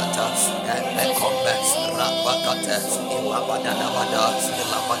Nidiata, Epekombe, Rapakate, Ilabadabada,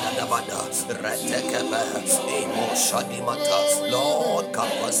 Retekebe, Emo Shadimata, Lord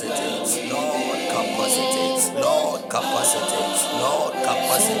capacity, Lord capacity, Lord capacity, Lord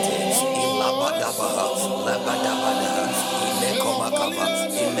capacity, Ilabadabaha, Labadabada, Imekomakaba,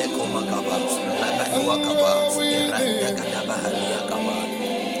 Labaduakaba, Iradagadabaha, Liakaba.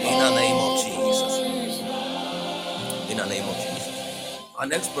 In the name of Jesus. In the name of Jesus. Our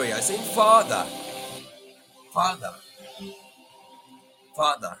next prayer, I say, Father,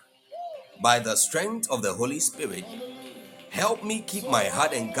 by the strength of the Holy Spirit, help me keep my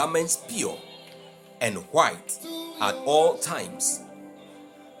heart and garments pure and white at all times.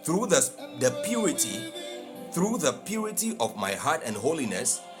 Through the purity of my heart and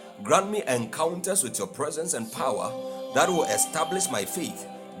holiness, grant me encounters with your presence and power that will establish my faith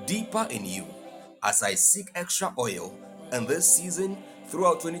deeper in you as I seek extra oil in this season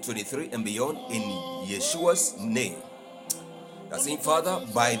throughout 2023 and beyond, in Yeshua's name. That's saying, Father,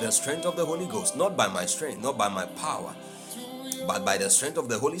 by the strength of the Holy Ghost, not by my strength, not by my power, but by the strength of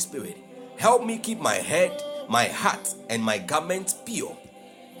the Holy Spirit, help me keep my head, my heart, and my garments pure.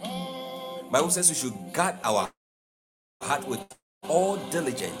 Bible says we should guard our heart with all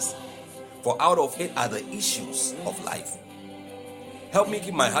diligence, for out of it are the issues of life. Help me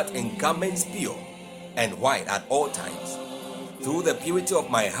keep my heart and garments pure and white at all times. Through the purity of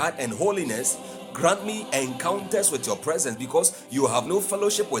my heart and holiness, grant me encounters with your presence, because you have no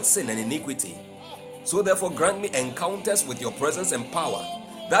fellowship with sin and iniquity. So therefore, grant me encounters with your presence and power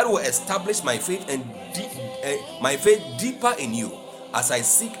that will establish my faith and my faith deeper in you as I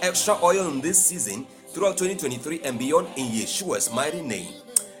seek extra oil in this season throughout 2023 and beyond, in Yeshua's mighty name.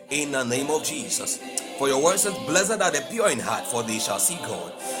 In the name of Jesus. For your word says, blessed are the pure in heart, for they shall see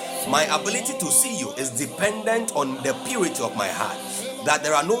God. My ability to see you is dependent on the purity of my heart, that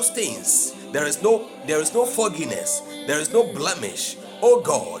there are no stains, there is no fogginess, there is no blemish. Oh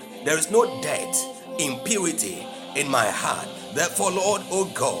God, there is no dirt, impurity in my heart. Therefore, Lord, oh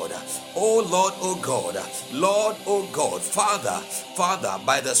God, oh Lord, oh God, Lord, oh God, Father,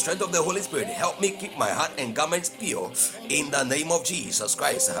 by the strength of the Holy Spirit, help me keep my heart and garments pure in the name of Jesus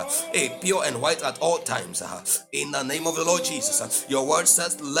Christ. Pure and white at all times. In the name of the Lord Jesus. Your word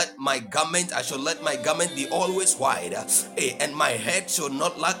says, I shall let my garment be always white, and my head shall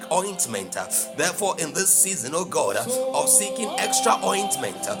not lack ointment. Therefore, in this season, oh God, of seeking extra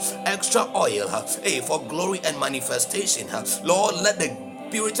ointment, extra oil, for glory and manifestation, Lord, let the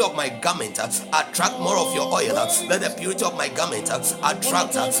purity of my garment attract more of your oil. Let the purity of my garment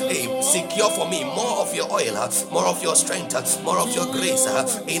attract, secure for me more of your oil, more of your strength, more of your grace,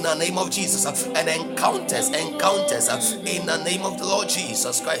 in the name of Jesus. And encounters in the name of the Lord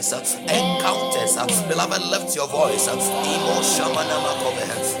Jesus Christ. Encounters, beloved, lift your voice. Imo shamana makove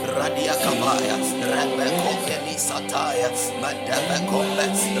radia kabaya rebe kombe sataya madebe kombe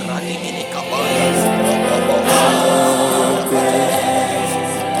radimini kabaya.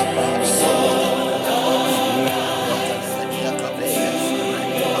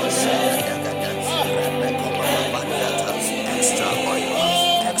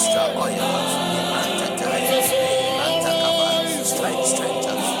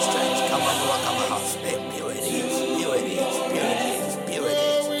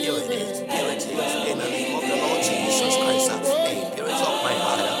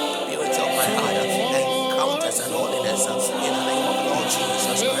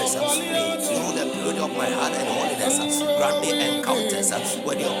 of my heart and holiness. Grant me encounters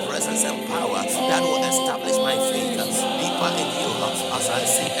with your presence and power that will establish my faith deeper in you as I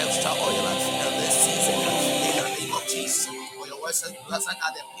see extra oil in this season. In the name of Jesus. For your word says, blessed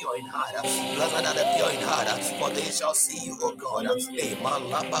are the pure in heart. Blessed are the pure in heart, for they shall see you, O God. Amen.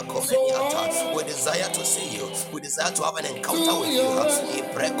 We desire to see you. We desire to have an encounter with you.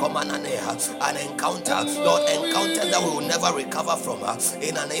 An encounter, Lord, encounter that we will never recover from.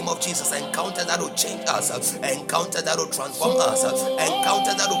 In the name of Jesus, encounter that will change us. Encounter that will transform us.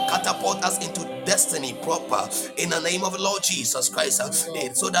 Encounter that will catapult us into destiny proper. In the name of the Lord Jesus Christ.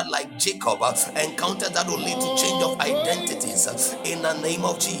 So that like Jacob, encounter that will lead to change of identities. In the name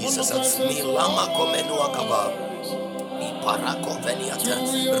of Jesus. Milama komenuakaba. Parakoveniata,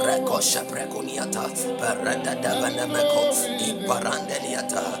 Rekosha Preconiata, Parada Davanameko,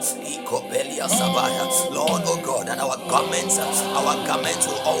 Iparandeniata, Icopelia Savaya. Lord, oh God, that our garments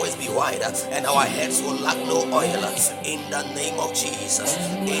will always be white and our heads will lack no oil. In the name of Jesus,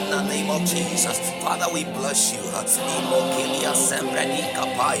 in the name of Jesus, Father, we bless you. Imokilia Sembreni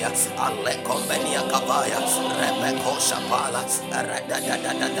Kapaya, Aleconvenia Kapaya, Rebeko Shapala, Rada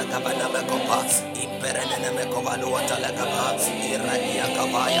Gavanamekopa, Imperenemekovaluata Legaba, Irania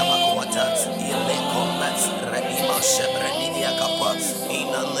Kabaya Makwata, Ilekomba, Redima Shebrenia Kapa, in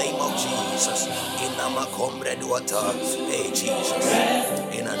the name of Jesus, in the Macombre Duata, hey Jesus,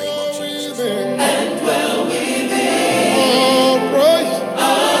 in the name of Jesus. And well within, alright,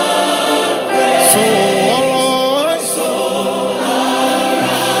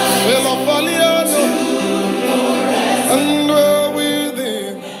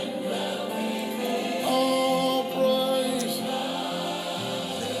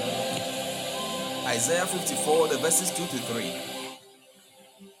 Isaiah 54, the verses 2 to 3.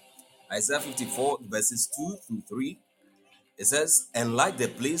 Isaiah 54, verses 2 through 3. It says, enlight the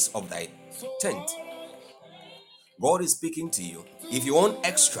place of thy tent. God is speaking to you. If you want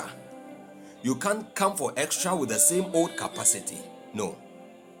extra, you can't come for extra with the same old capacity. No.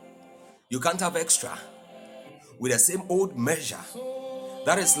 You can't have extra with the same old measure.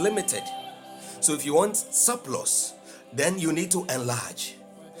 That is limited. So if you want surplus, then you need to enlarge.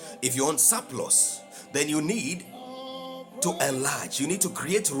 If you want surplus, then you need to enlarge. You need to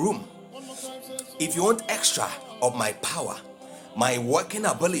create room. If you want extra of my power, my working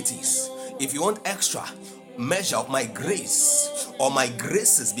abilities, if you want extra measure of my grace or my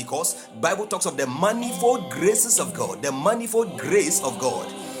graces, because Bible talks of the manifold graces of God, the manifold grace of God.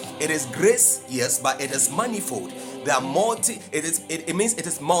 It is grace, yes, but it is manifold. They are it means it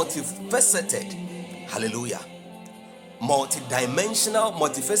is multifaceted. Hallelujah. Multidimensional,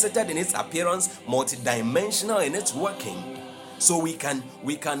 multifaceted in its appearance, multidimensional in its working. So we can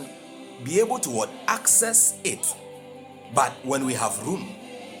be able to access it. But when we have room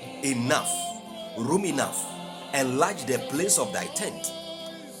enough, enlarge the place of thy tent.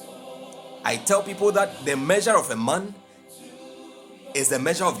 I tell people that the measure of a man is the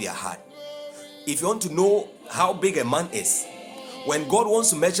measure of their heart. If you want to know how big a man is, when God wants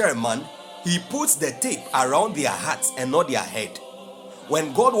to measure a man, he puts the tape around their hearts and not their head.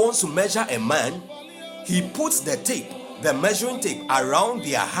 When God wants to measure a man, he puts the tape, the measuring tape, around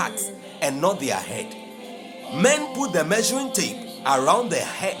their hearts and not their head. Men put the measuring tape around the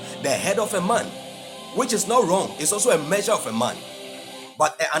head of a man, which is not wrong. It's also a measure of a man.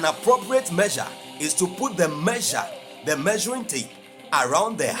 But an appropriate measure is to put the measuring tape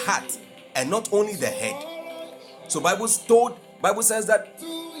around the heart and not only the head. So Bible says that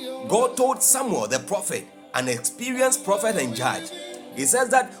God told Samuel the prophet, an experienced prophet and judge, he says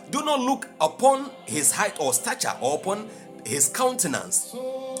that do not look upon his height or stature or upon his countenance.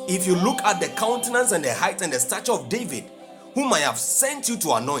 If you look at the countenance and the height and the stature of David, whom I have sent you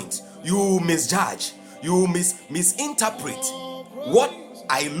to anoint, you misjudge, you misinterpret what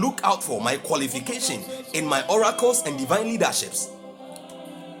I look out for, my qualification in my oracles and divine leaderships.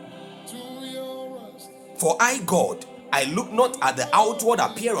 For I, God, I look not at the outward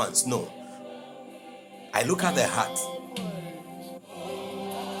appearance, no. I look at the heart.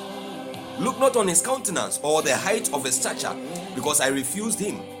 Look not on his countenance or the height of his stature, because I refused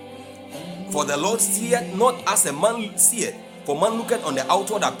him. For the Lord seeth not as a man seeth. For man looketh on the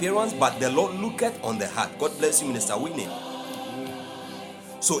outward appearance, but the Lord looketh on the heart. God bless you, Minister Winnie.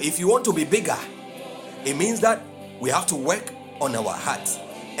 So if you want to be bigger, it means that we have to work on our hearts,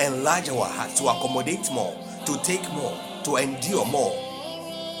 enlarge our hearts to accommodate more, to take more, to endure more.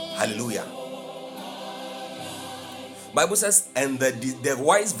 Hallelujah. Bible says, and the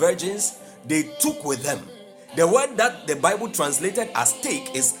wise virgins, they took with them. The word that the Bible translated as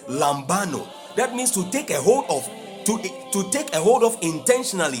take is lambano. That means to take a hold of to take a hold of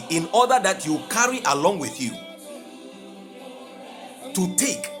intentionally, in order that you carry along with you. To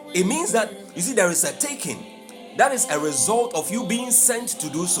take, it means that, you see, there is a taking that is a result of you being sent to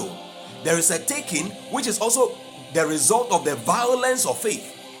do so. There is a taking which is also the result of the violence of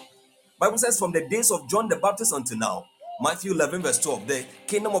faith. Bible says, from the days of John the Baptist until now, Matthew 11 verse 12, the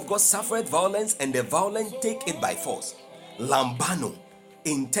kingdom of God suffereth violence, and the violent take it by force. Lambano,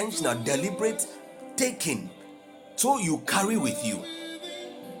 intentional, deliberate taking, so you carry with you.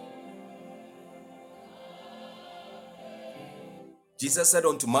 Jesus said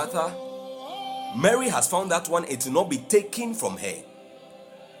unto Martha, Mary has found that one, it will not be taken from her.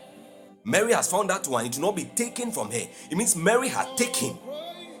 Mary has found that one, it will not be taken from her. It means Mary has taken.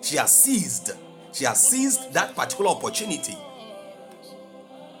 She has seized that particular opportunity,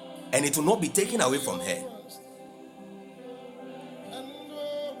 and it will not be taken away from her.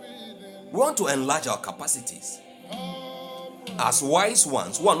 We want to enlarge our capacities as wise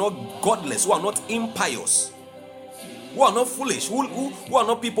ones, who are not godless, who are not impious, who are not foolish, who are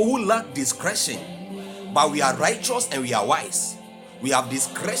not people who lack discretion, but we are righteous and we are wise. We have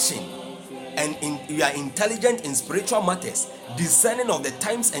discretion, and we are intelligent in spiritual matters, discerning of the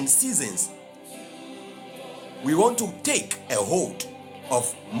times and seasons. We want to take a hold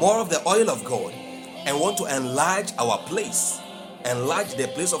of more of the oil of God and want to enlarge our place, enlarge the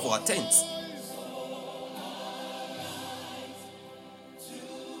place of our tents.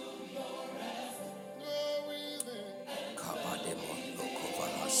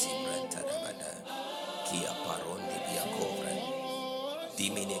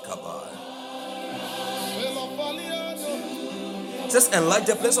 Just enlarge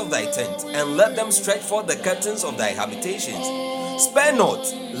the place of thy tent, and let them stretch forth the curtains of thy habitations. Spare not,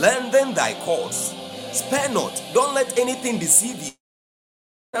 lengthen thy cords. Spare not, don't let anything deceive you.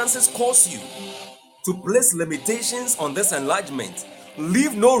 Circumstances cause you to place limitations on this enlargement.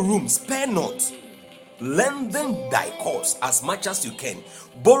 Leave no room, spare not. Lengthen thy cords as much as you can.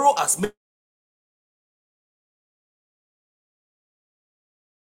 Borrow as much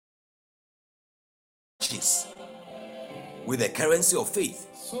with the currency of faith.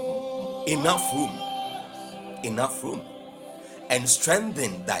 Enough room, and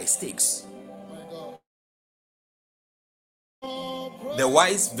strengthen thy stakes. The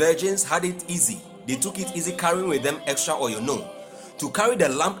wise virgins had it easy. They took it easy carrying with them extra oil. No, to carry the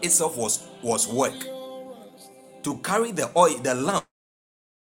lamp itself was work. To carry the lamp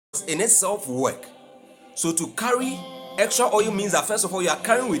was in itself work. So to carry extra oil means that first of all you are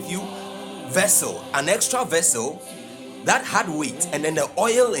carrying with you an extra vessel that had weight, and then the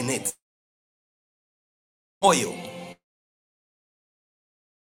oil in it. Oil.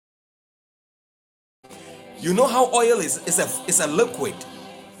 You know how oil is a liquid.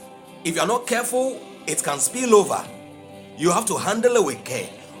 If you are not careful, it can spill over. You have to handle it with care.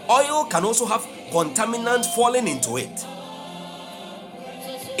 Oil can also have contaminants falling into it.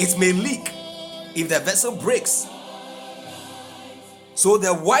 It may leak if the vessel breaks. So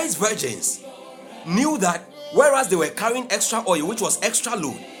the wise virgins knew that whereas they were carrying extra oil, which was extra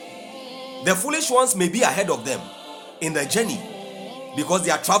load, the foolish ones may be ahead of them in the journey because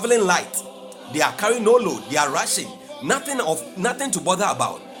they are traveling light. They are carrying no load. They are rushing. Nothing to bother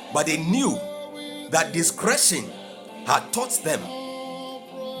about. But they knew that discretion had taught them.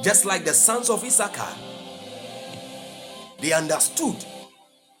 Just like the sons of Issachar, they understood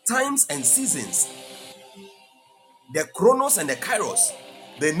times and seasons, the chronos and the kairos.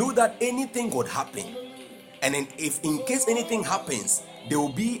 They knew that anything could happen, and if in case anything happens, they will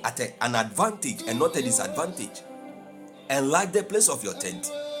be at an advantage and not a disadvantage. Enlarge the place of your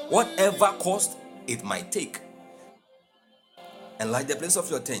tent, whatever cost it might take. Enlarge the place of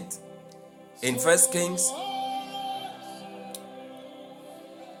your tent. In First Kings,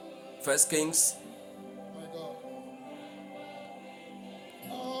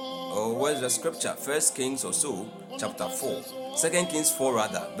 where's the scripture? First Kings or so, chapter 4. 2 Kings 4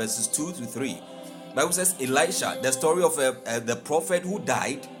 rather, verses 2 to 3. Bible says Elisha, the story of the prophet who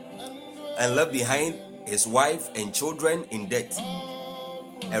died and left behind his wife and children in debt.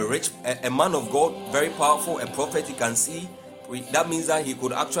 A man of God, very powerful, a prophet. You can see that means that he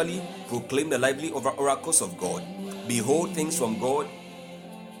could actually proclaim the lively oracles of God, behold things from God,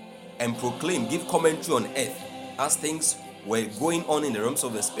 and proclaim, give commentary on earth as things were going on in the realms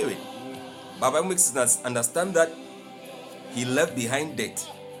of the spirit. But Bible makes us understand that he left behind debt,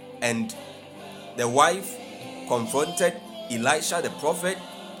 and the wife confronted Elisha the prophet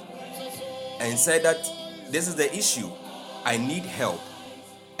and said that this is the issue, I need help.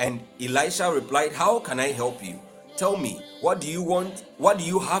 And Elisha replied, how can I help you? Tell me, what do you want? What do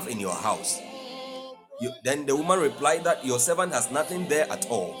you have in your house? Then the woman replied that your servant has nothing there at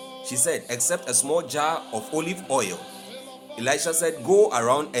all. She said, except a small jar of olive oil. Elisha said, go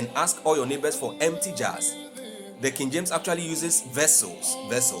around and ask all your neighbors for empty jars. The King James actually uses vessels.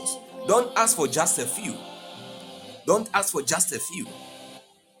 Don't ask for just a few. Don't ask for just a few.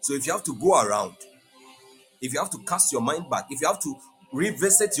 So if you have to go around, if you have to cast your mind back, if you have to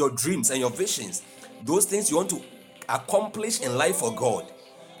revisit your dreams and your visions, those things you want to accomplish in life for God,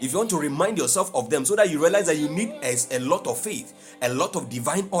 if you want to remind yourself of them so that you realize that you need a lot of faith, a lot of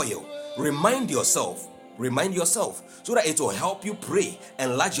divine oil, remind yourself so that it will help you pray,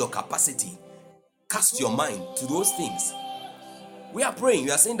 enlarge your capacity, cast your mind to those things. We are praying,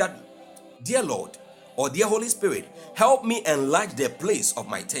 we are saying that, dear Lord or dear Holy Spirit, help me enlarge the place of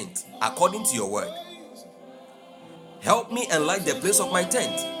my tent according to your word. Help me enlarge the place of my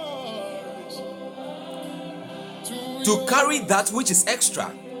tent to carry that which is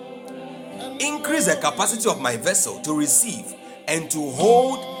extra. Increase the capacity of my vessel to receive and to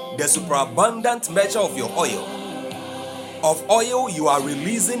hold the superabundant measure of your oil. Of oil you are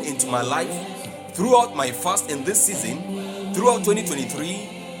releasing into my life throughout my fast in this season, throughout 2023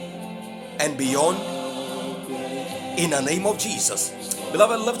 and beyond, in the name of Jesus.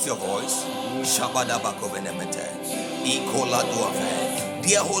 Beloved, lift your voice.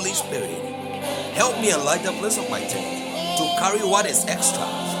 Dear Holy Spirit, help me enlighten the place of my tent to carry what is extra.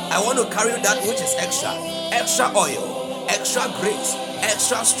 I want to carry that which is extra. Extra oil, extra grace,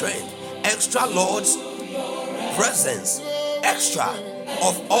 extra strength, extra Lord's presence, extra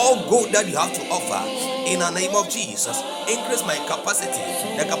of all good that you have to offer. In the name of Jesus, increase my capacity,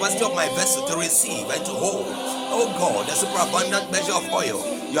 the capacity of my vessel to receive and to hold. Oh God, the superabundant measure of oil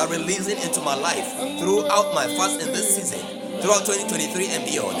you are releasing into my life throughout my fast in this season, throughout 2023 and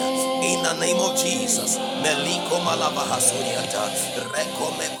beyond. In the name of Jesus. Meliko malabahasuriata,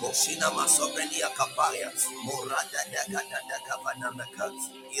 rekomeko shinama sobrenia kapaya, morada daga kavanameka,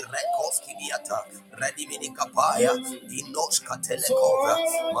 irekoski biata, redimini kapaya, inos katelekova,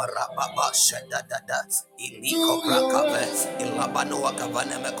 marababa shedadada, iliko brakabe, ilabanoa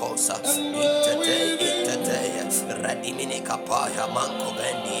kavanemekosa, itete, redimini kapaya, manko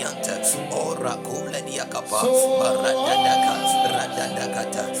bendiante, ora kule diakapa,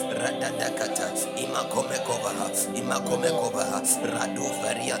 radadakata, imakomekovaha, radu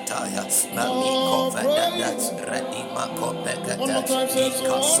veriataya, mamiko vedada, redima kopekata,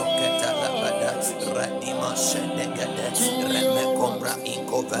 ikasoketa labada, redima shedegade, remekombra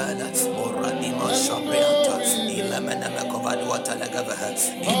inkovada, moradima shabriata, ilemenemekovaduata legavaha.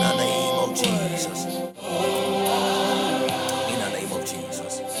 In the name of Jesus. In the name of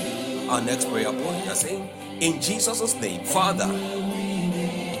Jesus. Our next prayer point is saying, in Jesus' name, Father,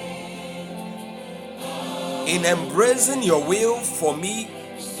 in embracing your will for me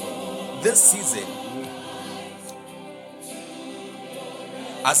this season,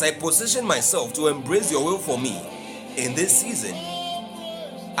 as I position myself to embrace your will for me in this season,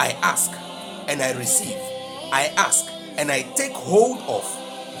 I ask and I receive. I ask and I take hold of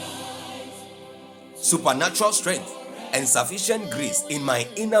supernatural strength and sufficient grace in my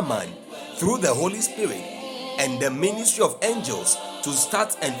inner man through the Holy Spirit and the ministry of angels to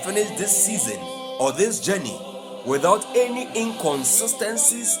start and finish this season or this journey without any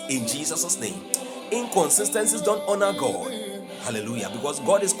inconsistencies in Jesus' name. Inconsistencies don't honor God. Hallelujah. Because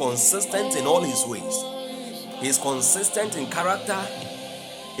God is consistent in all his ways. He is consistent in character.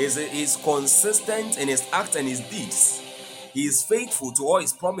 He is consistent in his acts and his deeds. He is faithful to all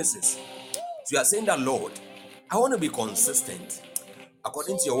his promises. So you are saying that, Lord, I want to be consistent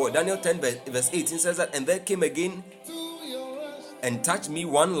according to your word. Daniel 10 verse 18 says that, and there came again and touched me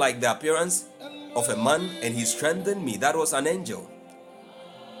one like the appearance of a man, and he strengthened me. That was an angel.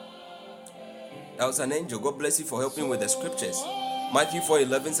 That was an angel. God bless you for helping with the scriptures. Matthew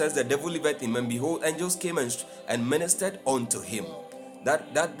 4:11 says, the devil liveth him, and behold, angels came and ministered unto him.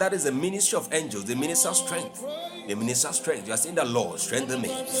 That is a ministry of angels. They minister strength. They minister strength. You are saying that, Lord, strengthen me.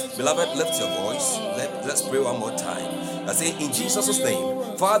 Beloved, lift your voice. Let's pray one more time. I say, in Jesus'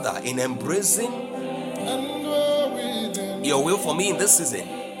 name, Father, in embracing your will for me in this season,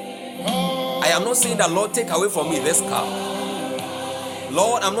 I am not saying that, Lord, take away from me this cup.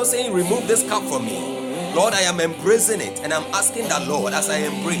 Lord, I'm not saying remove this cup from me. Lord, I am embracing it, and I'm asking that, Lord, as I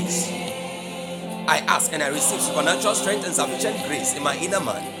embrace, I ask and I receive supernatural strength and sufficient grace in my inner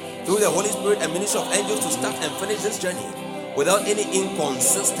man through the Holy Spirit and ministry of angels to start and finish this journey without any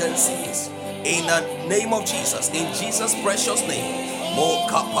inconsistencies. In the name of Jesus, in Jesus' precious name, Mo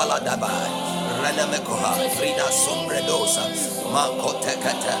kapala dabai, Renemekoha, Frida Sombredosa, Manko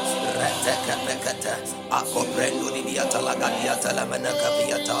Tekata, Reteka Pekata, Ako Brendo Diata Lagadiata Lamanaka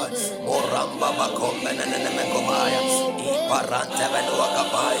Piata, Moramba Bakom Benenemekobaya, Iparante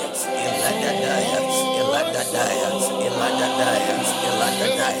Benuakabaya, Iladadaya, Iladadaya, Iladadaya,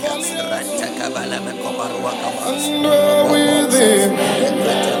 Iladadaya, Reteka Balamekobaruakaba.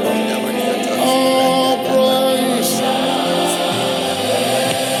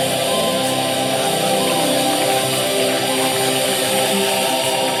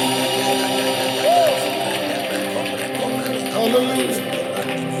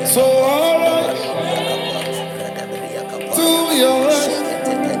 So alright, to your right,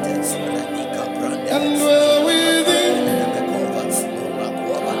 and dwell within.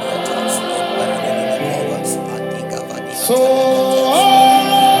 So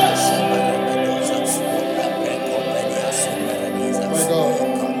alright, my God,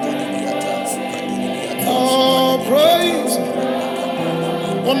 all praise.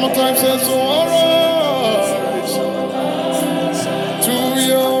 One more time, says so alright, to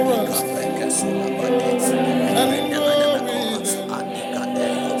your rest, and dwell within.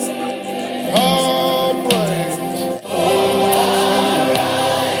 All praise.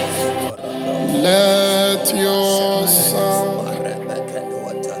 Let your sound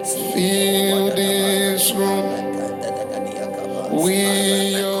fill this room. We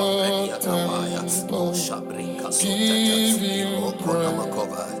your temple give you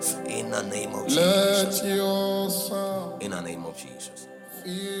praise. In the name of Let Jesus. your sound In the name of Jesus.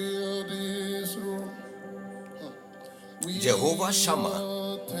 fill this room. Jehovah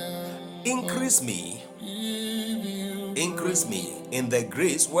Shammah, increase me in the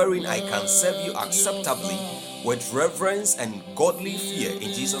grace wherein I can serve you acceptably with reverence and godly fear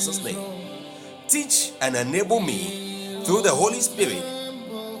in Jesus' name. Teach and enable me through the Holy Spirit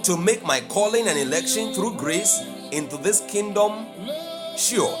to make my calling and election through grace into this kingdom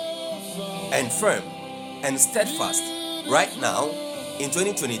sure and firm and steadfast right now in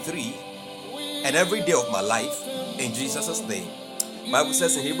 2023 and every day of my life in Jesus' name. Bible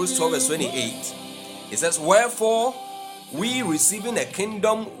says in Hebrews 12 verse 28, it says, wherefore we receiving a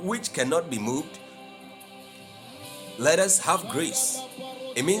kingdom which cannot be moved, let us have grace.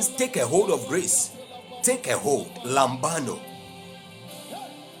 It means take a hold of grace. Take a hold. Lambano.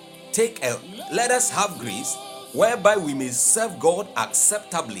 Let us have grace whereby we may serve God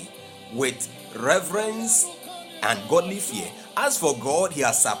acceptably with reverence and godly fear. As for God, He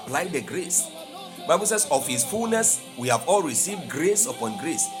has supplied the grace. Bible says of His fullness we have all received grace upon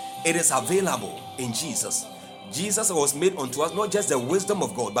grace. It is available in Jesus. Jesus was made unto us not just the wisdom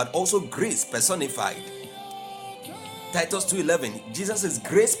of God, but also grace personified. Titus 2:11, Jesus is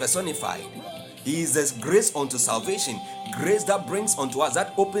grace personified. He is this grace unto salvation, grace that brings unto us,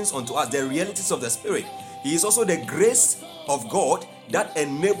 that opens unto us the realities of the Spirit. He is also the grace of God that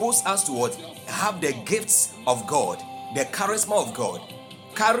enables us to have the gifts of God, the charisma of God.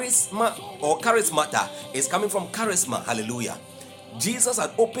 Charisma or charismata is coming from charisma. Hallelujah. Jesus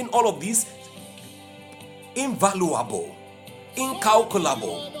had opened all of these invaluable,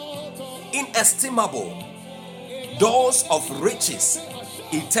 incalculable, inestimable doors of riches,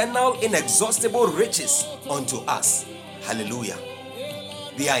 eternal, inexhaustible riches unto us. Hallelujah.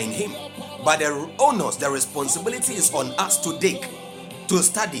 They are in Him. But the honors, the responsibility is on us to dig, to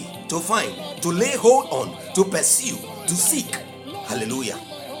study, to find, to lay hold on, to pursue, to seek. Hallelujah.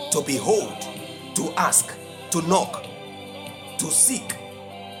 To behold, to ask, to knock, to seek.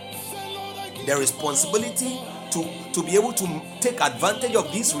 The responsibility to be able to take advantage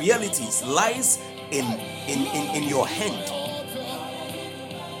of these realities lies in your hand.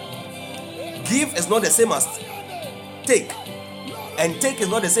 Give is not the same as take, and take is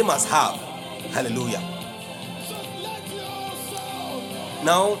not the same as have. Hallelujah.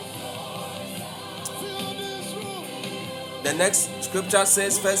 Now, the next scripture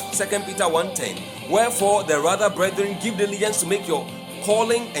says, 2 Peter 1:10. Wherefore, the rather, brethren, give diligence to make your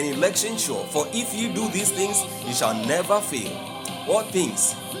calling and election sure. For if you do these things, you shall never fail. What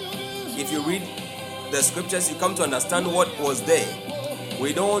things? If you read the scriptures, you come to understand what was there.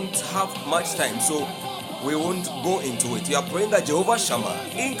 We don't have much time, so we won't go into it. You are praying that Jehovah Shammah,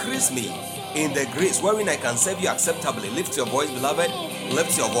 increase me in the grace wherein I can serve you acceptably. Lift your voice, beloved.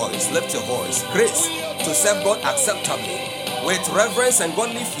 Lift your voice. Lift your voice. Grace to serve God acceptably with reverence and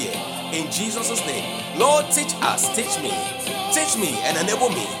godly fear in Jesus' name. Lord, teach us, teach me and enable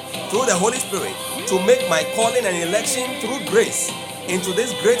me through the Holy Spirit to make my calling and election through grace into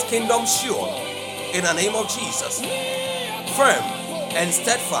this great kingdom sure in the name of Jesus. Firm and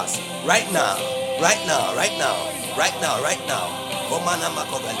steadfast right now, right now, right now, right now, right now. Komana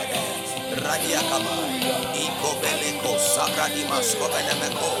makovele radia kama ikobele ko sabradi maskovene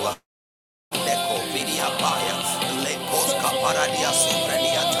mekowa leko vidia paya lekos kaparadia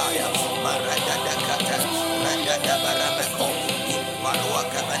subrenia taya marada da kata rada da barameko marwa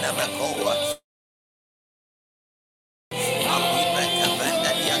kamene mekowa akwibeka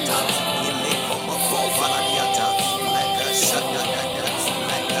venda diata ileko moko valadiata leka shada dada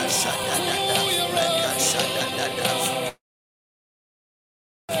leka shada dada leka shada dada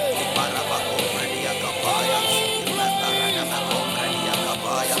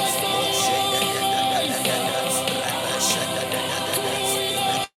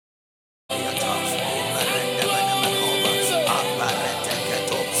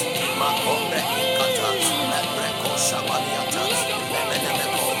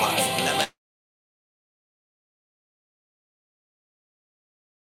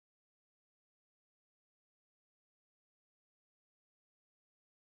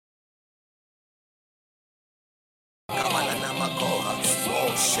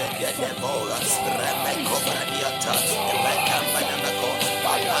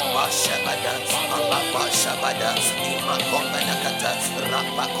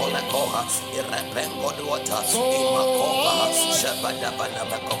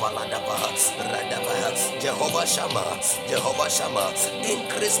Jehovah Shammah, Jehovah Shammah,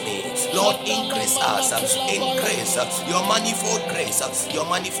 increase me, Lord, increase us, increase your manifold grace, your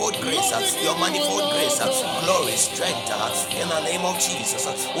manifold grace, your manifold grace, glory, strength, in the name of Jesus,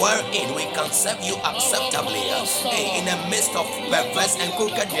 wherein we can serve you acceptably in the midst of perverse and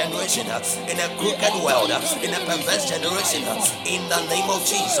crooked generation, in a crooked world, in a perverse generation, in the name of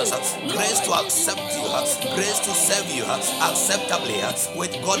Jesus, grace to accept you, grace to serve you acceptably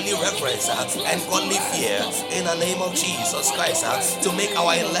with godly reverence and godly fear in the name of Jesus Christ, to make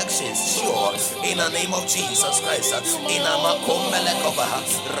our elections sure in the name of Jesus Christ, in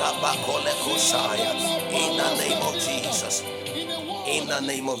the name of Jesus, in the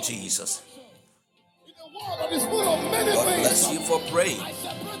name of Jesus. God bless you for praying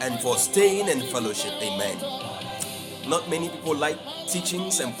and for staying in fellowship. Amen. Not many people like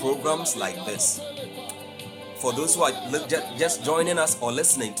teachings and programs like this. For those who are just joining us or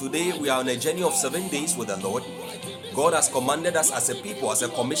listening, today we are on a journey of 7 days with the Lord. God has commanded us as a people, as a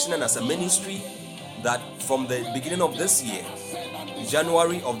commission, and as a ministry that from the beginning of this year,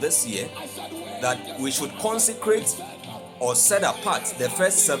 January of this year, that we should consecrate or set apart the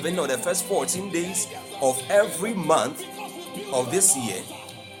first 7 or the first 14 days of every month of this year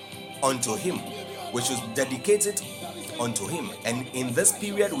unto Him. We should dedicate it unto Him, and in this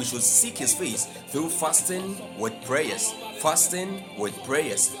period we should seek His face through fasting with prayers. Fasting with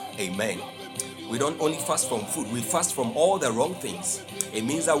prayers. Amen. We don't only fast from food, we fast from all the wrong things. It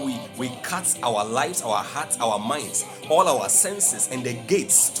means that we cut our lives, our hearts, our minds, all our senses, and the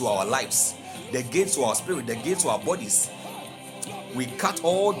gates to our lives, the gates to our spirit, the gates to our bodies. We cut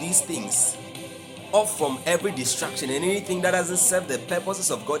all these things off from every distraction and anything that doesn't serve the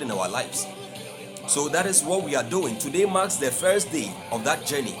purposes of God in our lives. So that is what we are doing. Today marks the first day of that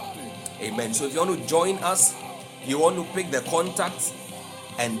journey. Amen. So if you want to join us, you want to pick the contact,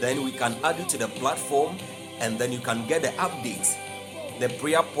 and then we can add you to the platform, and then you can get the updates, the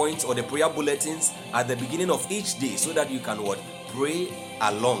prayer points or the prayer bulletins at the beginning of each day, so that you can pray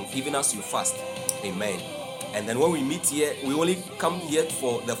along even as you fast. Amen. And then when we meet here, we only come here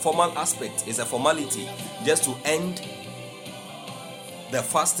for the formal aspect. It's a formality just to end the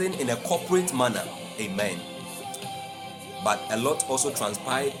fasting in a corporate manner. Amen. But a lot also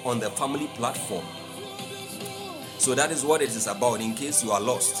transpired on the family platform. So that is what it is about, in case you are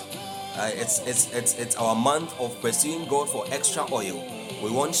lost. It's our month of pursuing God for extra oil.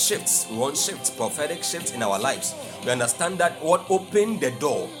 We want shifts, prophetic shifts in our lives. We understand that what opened the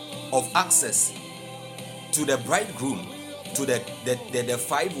door of access to the bridegroom, to the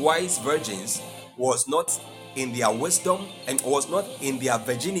 5 wise virgins, was not in their wisdom and was not in their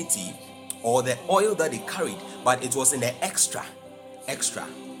virginity or the oil that they carried, but it was in the extra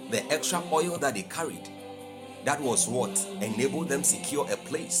oil that they carried. That was what enabled them secure a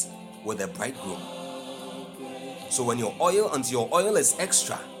place with the bridegroom. So when until your oil is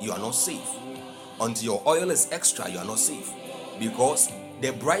extra, you are not safe. Until your oil is extra, you are not safe, because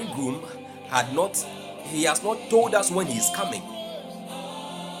the bridegroom has not told us when he is coming.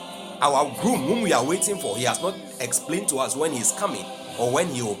 Our groom, whom we are waiting for, he has not explained to us when he is coming or when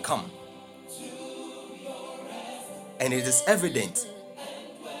he will come. And it is evident.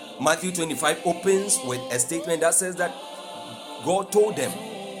 Matthew 25 opens with a statement that says that God told them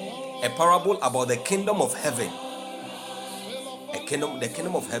a parable about the kingdom of heaven. The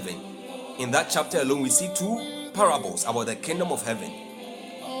kingdom of heaven. In that chapter alone, we see 2 parables about the kingdom of heaven.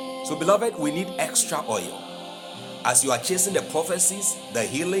 So beloved, we need extra oil. As you are chasing the prophecies, the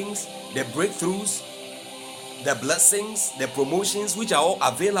healings, the breakthroughs, the blessings, the promotions, which are all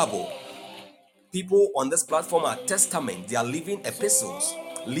available. People on this platform are testament. They are living epistles,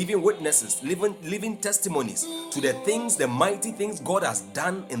 living witnesses, living testimonies to the things, the mighty things God has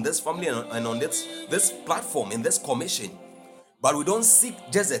done in this family and on this platform, in this commission. But we don't seek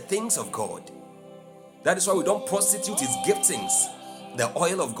just the things of God. That is why we don't prostitute his giftings, the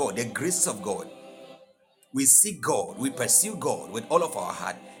oil of God, the grace of God. We seek God, we pursue God with all of our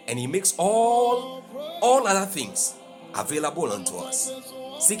heart, and he makes all other things available unto us.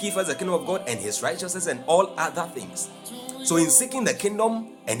 Seek ye first the kingdom of God and his righteousness, and all other things. So in seeking the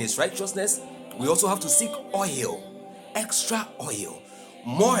kingdom and his righteousness, we also have to seek oil, extra oil,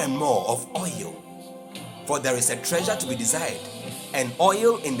 more and more of oil. For there is a treasure to be desired, and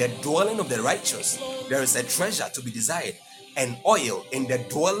oil in the dwelling of the righteous. There is a treasure to be desired, and oil in the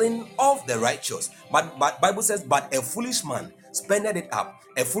dwelling of the righteous. But Bible says, but a foolish man spendeth it up.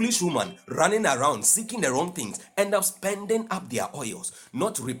 A foolish woman running around seeking the wrong things end up spending up their oils,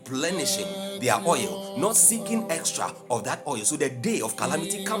 not replenishing their oil, not seeking extra of that oil. So the day of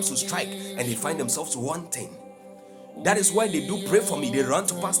calamity comes to strike and they find themselves wanting. That is why they do pray for me. They run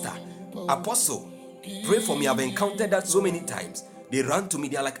to pastor, apostle, pray for me. I've encountered that so many times. They run to me,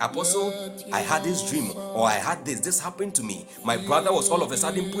 they're like, Apostle, I had this dream, or I had this happened to me. My brother was all of a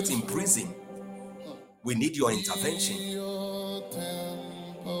sudden put in prison. We need your intervention.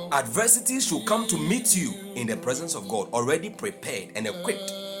 Adversity should come to meet you in the presence of God, already prepared and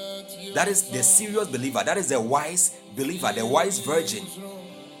equipped. That is the serious believer. That is the wise believer, the wise virgin.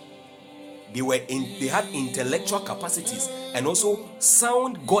 They had intellectual capacities and also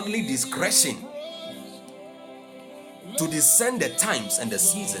sound godly discretion to discern the times and the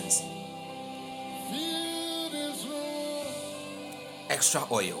seasons. Extra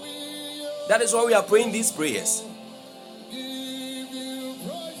oil. That is why we are praying these prayers.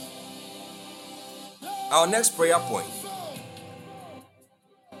 Our next prayer point.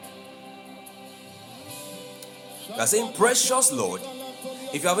 We are saying, precious Lord.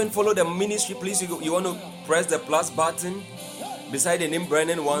 If you haven't followed the ministry, please, you want to press the plus button beside the name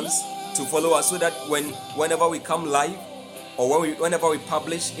Brennan ones to follow us, so that whenever we come live or whenever we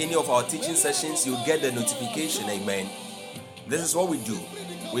publish any of our teaching sessions, you get the notification. Amen. This is what we do.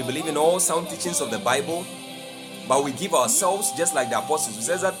 We believe in all sound teachings of the Bible, but we give ourselves, just like the apostles. It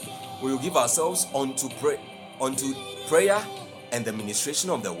says that we will give ourselves unto prayer and the ministration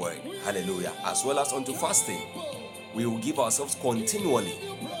of the word. Hallelujah. As well as unto fasting. We will give ourselves continually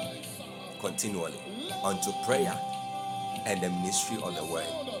unto prayer and the ministry of the word.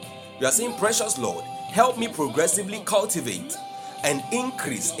 We are saying, precious Lord, help me progressively cultivate and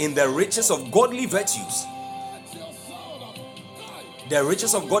increase in the riches of godly virtues. The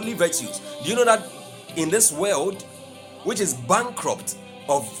riches of godly virtues. Do you know that in this world, which is bankrupt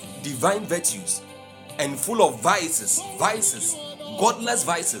of divine virtues and full of vices, godless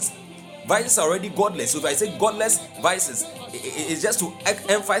vices. Vices are already godless. So if I say godless vices, it's just to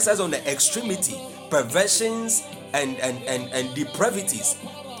emphasize on the extremity, perversions and depravities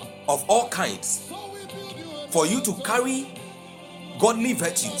of all kinds. For you to carry godly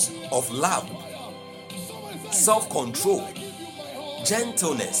virtues of love, self-control,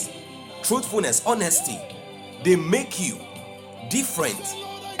 gentleness, truthfulness, honesty, they make you different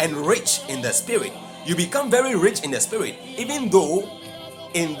and rich in the spirit. You become very rich in the spirit, even though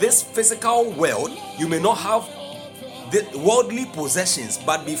in this physical world you may not have the worldly possessions,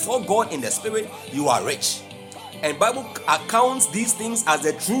 but before God in the spirit you are rich. And Bible accounts these things as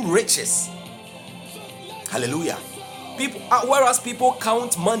the true riches. Hallelujah. Whereas people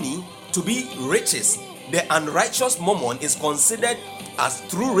count money to be riches, the unrighteous mammon is considered as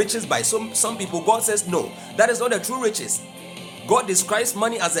true riches by some people. God says no, that is not the true riches. God describes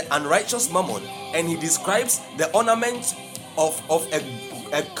money as the unrighteous mammon, and he describes the ornament of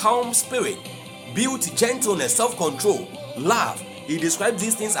a calm spirit, beauty, gentleness, self-control, love. He describes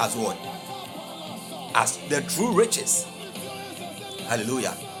these things as what? As the true riches.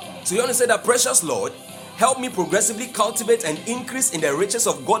 Hallelujah. So you want to say that, precious Lord, help me progressively cultivate and increase in the riches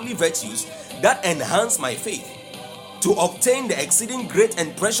of godly virtues that enhance my faith, to obtain the exceeding great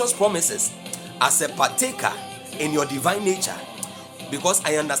and precious promises as a partaker in your divine nature. Because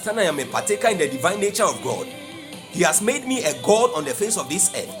I understand I am a partaker in the divine nature of God. He has made me a God on the face of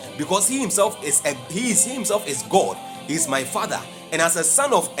this earth, because he himself is God. He is my Father, and as a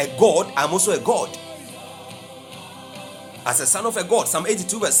son of a God, I am also a God. As a son of a God, Psalm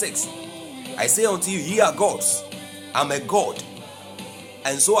 82 verse 6, I say unto you, ye are gods, I am a God,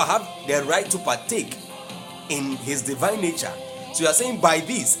 and so I have the right to partake in his divine nature. So you are saying, by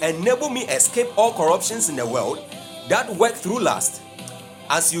this, enable me escape all corruptions in the world that work through lust,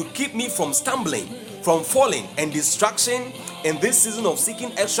 as you keep me from stumbling, from falling and distraction in this season of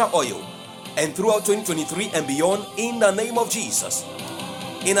seeking extra oil and throughout 2023 and beyond, in the name of Jesus.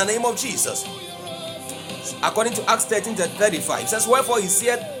 In the name of Jesus. According to Acts 13:35, it says, wherefore he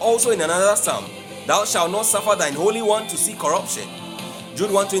said also in another psalm, thou shalt not suffer thine holy one to see corruption.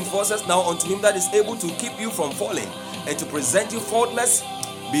 Jude 1:24 says, now unto him that is able to keep you from falling and to present you faultless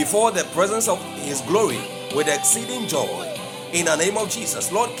before the presence of his glory with exceeding joy. In the name of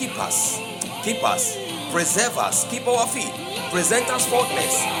Jesus, Lord, keep us, preserve us, keep our feet, present us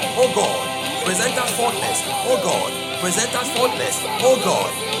faultless, oh God, present us faultless, oh God, present us faultless, oh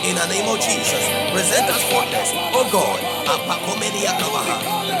God, in the name of Jesus, present us faultless, oh God. Apakomedia Kabaha,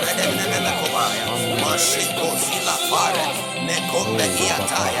 Redemene Kobaya, Mashiko Sila Fare, Nekombedia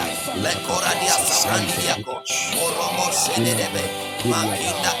Taya, Lekoradia Sabrandiako, Oromo Shedebe,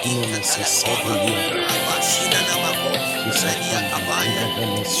 Makina Inkatalakova, Mashina Namako, Redia Kabaya,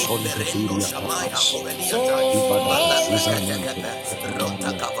 Berendo Shamaya, Komedia Taya, Malakatakape,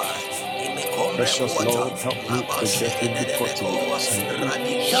 Rota Kabaya. Precious Lord, help me to get in the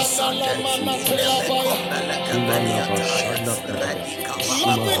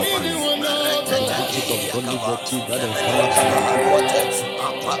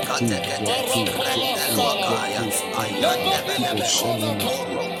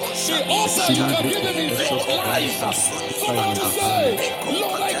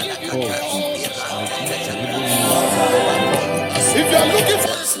if you are looking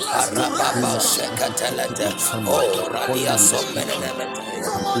for Arababa Shekatelete, oh Radia Someneme,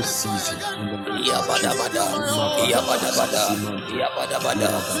 Yabadabada, Yabadabada, Yabadabada,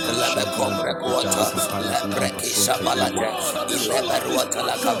 Lebekomre Quata, Lebreki Shabalate, Ileberuata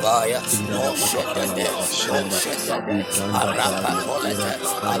la Cavaya, Moshedede, Arapa Colete,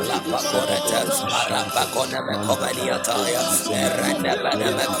 Alapa Corete, Arapa Coneme Comediataya,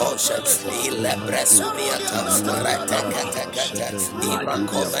 Erenebene Koshe, Ilebresumiata, Retekete, Iman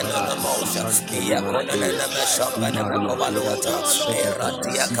Comena Mosha, Iaconene Meshampene Covaluata,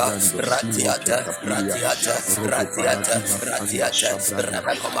 Ratiaka, Ratiata,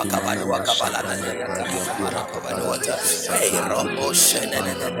 Rebecca Cavalua Cavalana, Maracovaluata, Hey Rombo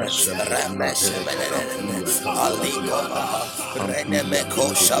Shenene, Ramesh Alikova,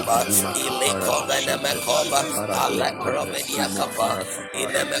 Renemeko Shaba, Iliko Venemekova, Alepromedia Kapa,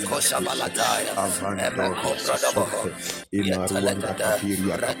 Inemeko Shabalataya, Emeko Prodabo, Yatalagada,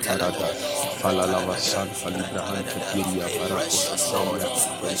 Ratalabo,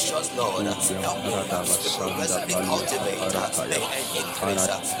 Precious Lord, help me to progressively cultivate and increase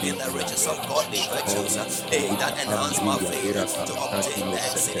in the riches of godly virtues that enhance my faith to obtain the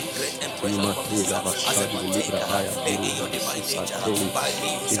exceeding great and precious promises as a partaker in your divine nature by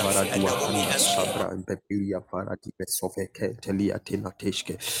these and the woman escape.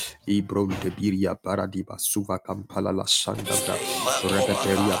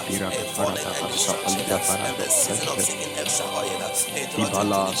 Falling and destruction and the season of seeking extra oil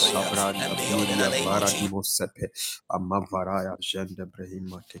Ibala Sabran and beyond in the name of Jesus. Mosepe Amavaraya Gende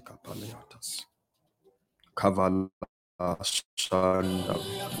Brehima Tekapaleatas Kavala Shanda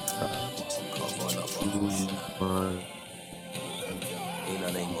In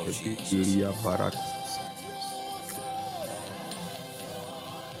the name of Jesus.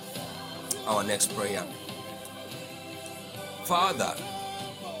 Our next prayer. Father,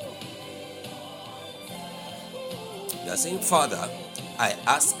 you are saying, Father, I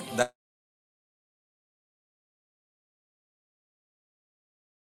ask that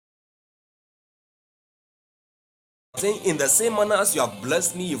saying, in the same manner as you have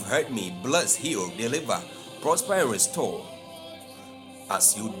blessed me, you've heard me, bless, heal, deliver, prosper, and restore,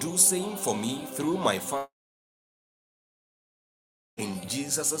 as you do same for me through my Father, in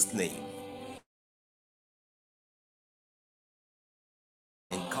Jesus' name.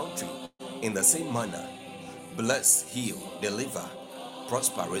 And country, in the same manner, bless, heal, deliver,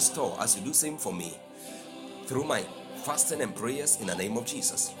 prosper, restore, as you do same for me through my fasting and prayers in the name of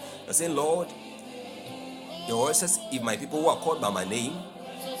Jesus. I say, Lord, your word says, if my people who are called by my name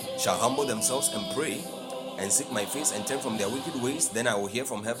shall humble themselves and pray and seek my face and turn from their wicked ways, then I will hear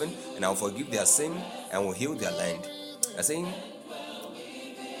from heaven and I will forgive their sin and will heal their land. I say,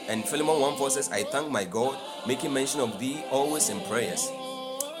 and Philemon 1:4 says, I thank my God, making mention of thee always in prayers.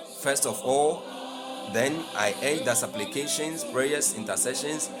 First of all, then I urge that supplications, prayers,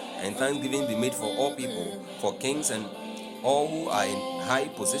 intercessions, and thanksgiving be made for all people, for kings and all who are in high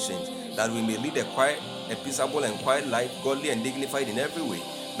positions, that we may lead a quiet, a peaceable and quiet life, godly and dignified in every way,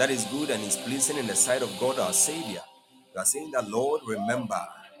 that is good and is pleasing in the sight of God our Savior. You are saying that, Lord, remember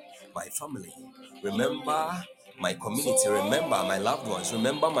my family, remember my community, remember my loved ones,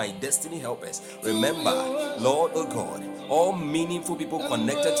 remember my destiny helpers, remember, Lord, oh God, all meaningful people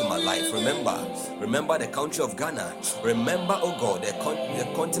connected to my life. Remember the country of Ghana, remember, oh God, the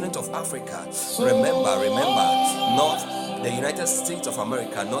continent of Africa, remember the United States of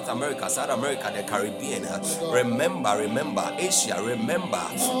America, North America, South America, the Caribbean, remember Asia, remember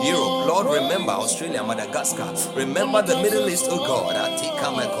Europe, Lord, remember Australia, Madagascar, remember the Middle East, oh God,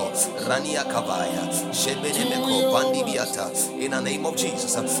 Atikameko, Rania Kavaya, Shebenemeko, Bandibiata, in the name of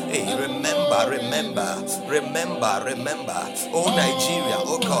Jesus. Hey, remember, oh Nigeria,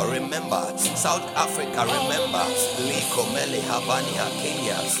 oh God, remember South Africa, remember Liko Mele Havania,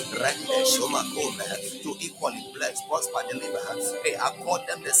 Kenya, Rende Shomakome, to equally bless, prosper, deliver. Hey, accord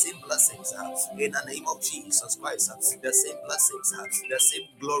them the same blessings in the name of Jesus Christ, the same blessings, the same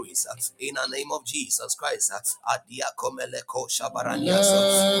glories in the name of Jesus Christ. Adia Komeleko Shabaranias,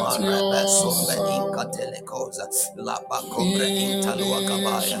 Marebe Sombe Inkatelekos, Laba Cobre Intalua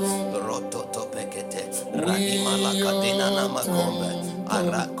Kabaya, Rototo Pekete, Radima Lakadena Namakombe.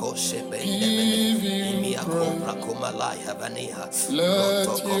 Arako Shebendemene, Imia Cobra Kumalai Havania,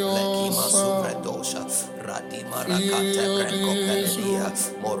 Roto Kopleki Masubredosha, Radima Rakate Brenko Peledia,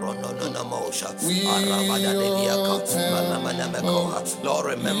 Morono Namosha, Arabada Deviaka, Manamanemekoha. Lord,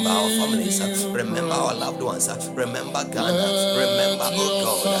 remember our families, remember our loved ones, remember Ghana, remember, oh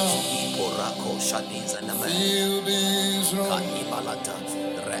God, Iporako Shadiz and Kanibalata,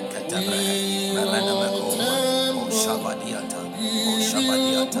 Rekatebre, Merenamekoma, Moshabadiata.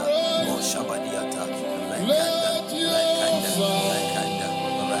 Shabadiata, Lekanda,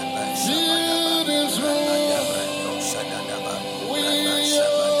 Rabba Shabadaba, no Shadadaba, Rabba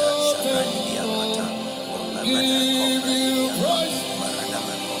Shabandiakata, in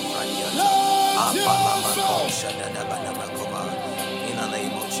the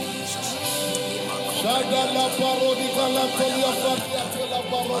name of Jesus. In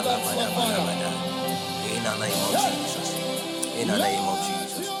the name of Jesus. In the name of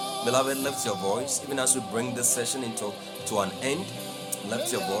Jesus. Beloved, lift your voice. Even as we bring this session to an end,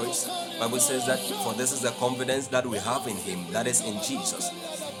 lift your voice. Bible says that, for this is the confidence that we have in Him, that is in Jesus,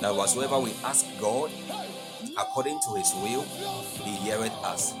 that whatsoever we ask God according to His will, He heareth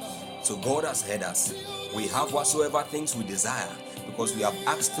us. So God has heard us. We have whatsoever things we desire, because we have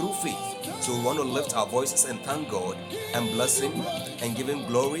asked through faith. So we want to lift our voices and thank God and bless Him and give Him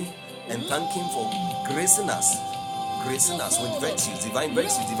glory and thank Him for gracing us with virtues,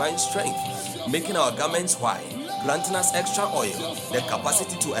 divine strength, making our garments white, granting us extra oil, the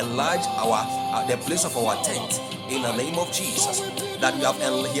capacity to enlarge the place of our tent in the name of Jesus. That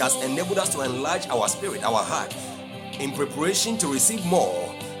He has enabled us to enlarge our spirit, our heart, in preparation to receive more,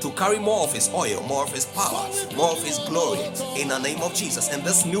 to carry more of His oil, more of His power, more of His glory in the name of Jesus. And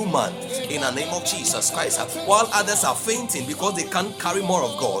this new month, in the name of Jesus Christ, while others are fainting because they can't carry more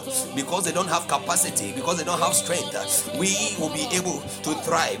of God, because they don't have capacity, because they don't have strength, we will be able to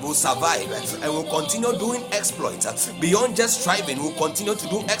thrive, will survive, and will continue doing exploits. Beyond just striving, we'll continue to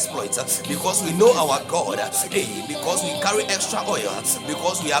do exploits because we know our God, because we carry extra oil,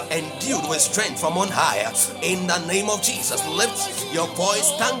 because we are endued with strength from on high. In the name of Jesus, lift your voice,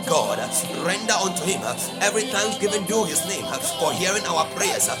 thank God, render unto Him every thanksgiving due His name, for hearing our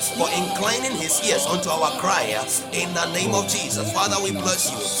prayers, for inclining His ears unto our cry. In the name of Jesus, Father, we bless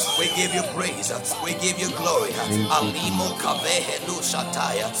You, we give You praise, we give You glory. Alimo kavehe nu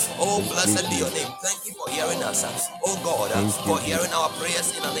shataya. Oh, blessed be Your name. Thank You for hearing us, oh God, for hearing our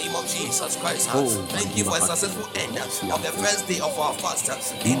prayers in the name of Jesus Christ. Thank You for a successful end of the first day of our fast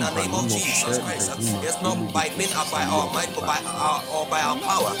in the name of Jesus Christ. It's not by men or by our might or by our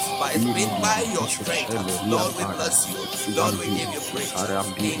power, but it's been by Your strength. Lord, we bless You. Lord, we give You praise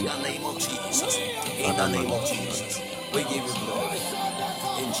in the name of Jesus. In the name of Jesus, we give You glory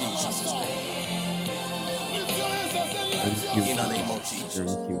in Jesus' name. In the name of Jesus.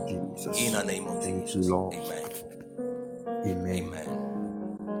 Thank you, Jesus. In the name of Thank Jesus. you, Lord. Amen. Amen. Amen.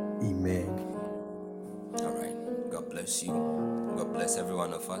 Amen. All right. God bless you. God bless every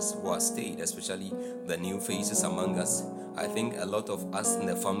one of us who has stayed, especially the new faces among us. I think a lot of us in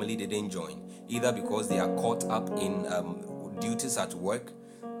the family didn't join, either because they are caught up in duties at work,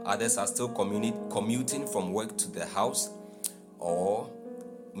 others are still commuting from work to the house, or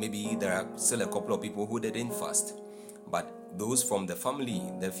maybe there are still a couple of people who didn't fast. But those from the family,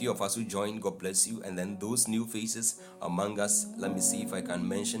 the few of us who joined, God bless you. And then those new faces among us, let me see if I can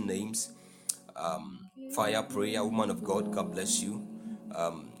mention names. Fire Prayer, woman of God, God bless you.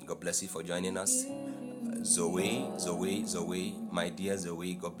 God bless you for joining us. Zoe, my dear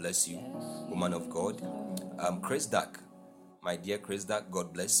Zoe, God bless you, woman of God. Chris Duck, my dear Chris Duck,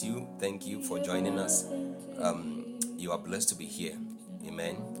 God bless you. Thank you for joining us. You are blessed to be here.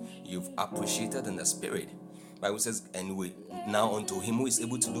 Amen. You've appreciated in the spirit. Bible says, and we now unto him who is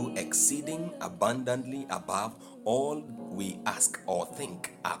able to do exceeding abundantly above all we ask or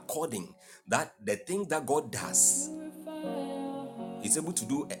think, according that the thing that God does is able to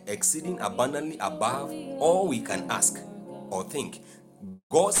do exceeding abundantly above all we can ask or think.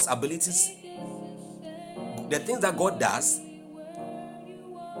 God's abilities, the things that God does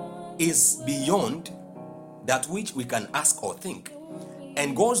is beyond that which we can ask or think.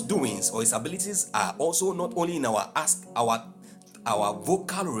 And God's doings or his abilities are also not only in our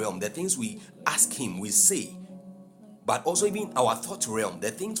vocal realm, the things we ask him, we say, but also even our thought realm,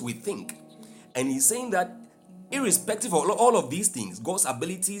 the things we think. And he's saying that irrespective of all of these things, God's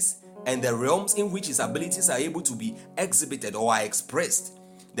abilities and the realms in which his abilities are able to be exhibited or are expressed,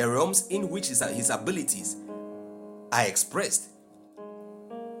 the realms in which his abilities are expressed,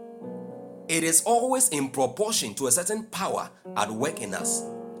 it is always in proportion to a certain power at work in us.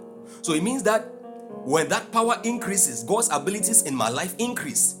 So it means that when that power increases, God's abilities in my life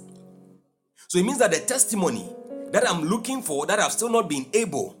increase. So it means that the testimony that I'm looking for, that I've still not been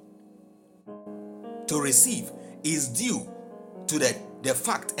able to receive, is due to the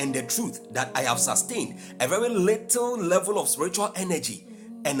fact and the truth that I have sustained a very little level of spiritual energy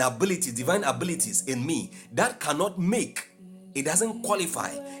and ability, divine abilities in me that cannot make, it doesn't qualify,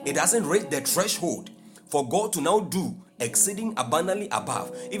 it doesn't reach the threshold for God to now do exceeding abundantly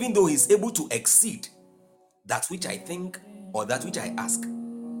above, even though he's able to exceed that which I think or that which I ask.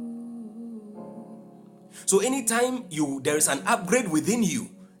 So anytime there is an upgrade within you,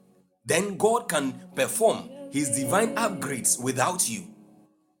 then God can perform his divine upgrades without you.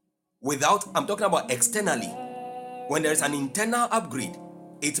 I'm talking about externally. When there is an internal upgrade,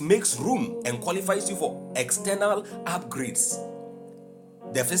 it makes room and qualifies you for external upgrades.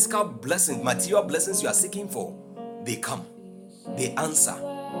 The physical blessings, material blessings you are seeking for, they come, they answer.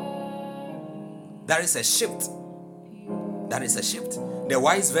 There is a shift. That is a shift. The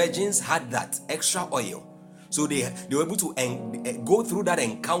wise virgins had that extra oil. So they were able to go through that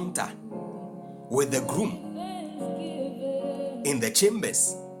encounter with the groom in the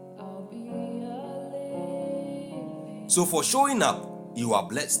chambers. So for showing up, you are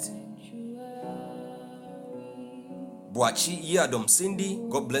blessed. Boachi Yadom Cindy,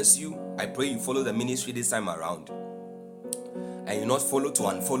 God bless you. I pray you follow the ministry this time around. And you not follow to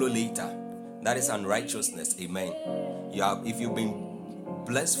unfollow later. That is unrighteousness. Amen. If you've been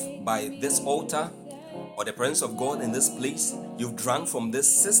blessed by this altar or the presence of God in this place, you've drunk from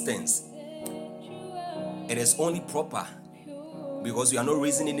this cisterns, it is only proper, because we are not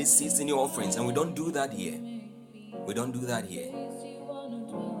raising any seeds in your offerings, and we don't do that here. We don't do that here.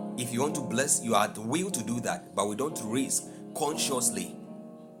 If you want to bless, you are at will to do that, but we don't raise consciously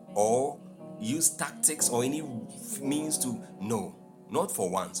or use tactics or any means to. No, not for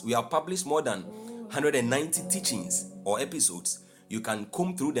once. We have published more than 190 teachings or episodes. You can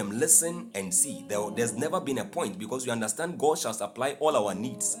comb through them, listen and see. There's never been a point, because we understand God shall supply all our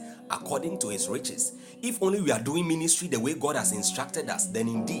needs according to his riches. If only we are doing ministry the way God has instructed us, then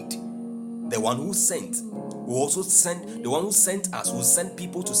indeed the one who sent will also send, the one who sent us will send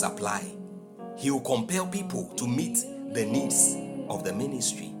people to supply. He will compel people to meet the needs of the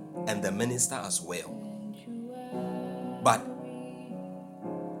ministry and the minister as well. But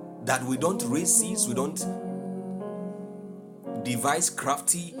that we don't raise seeds, we don't devise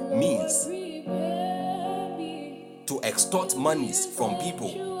crafty means to extort monies from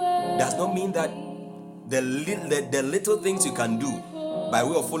people, does not mean that the little things you can do by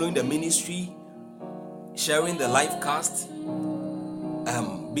way of following the ministry, sharing the live cast,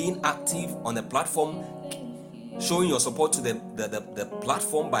 being active on the platform, showing your support to the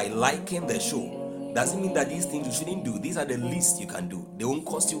platform by liking the show, doesn't mean that these things you shouldn't do. These are the least you can do. They won't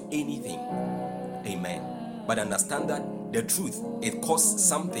cost you anything. Amen. But understand that the truth, it costs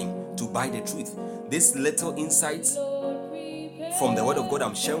something to buy the truth. These little insights from the word of God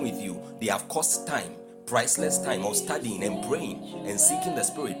I'm sharing with you, they have cost time, priceless time of studying and praying and seeking the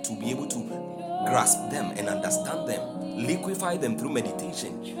Spirit to be able to grasp them and understand them, liquefy them through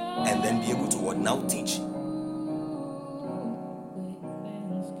meditation, and then be able to now teach.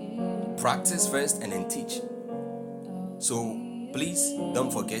 Practice first and then teach. So please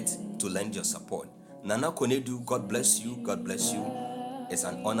don't forget to lend your support. Nana Konedu, God bless you. God bless you. It's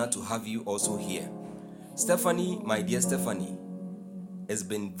an honor to have you also here. Stephanie, my dear Stephanie, it's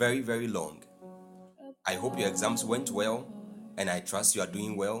been very, very long. I hope your exams went well and I trust you are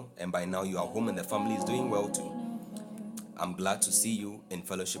doing well, and by now you are home and the family is doing well too. I'm glad to see you in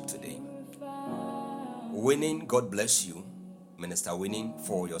fellowship today. Winning, God bless you, Minister Winning,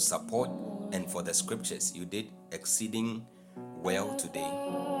 for your support and for the scriptures. You did exceeding well today.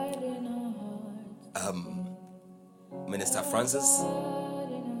 Minister Francis,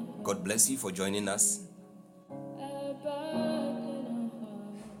 God bless you for joining us.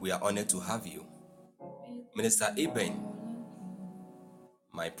 We are honored to have you. Minister Eben,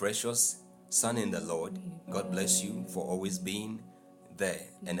 my precious son in the Lord, God bless you for always being there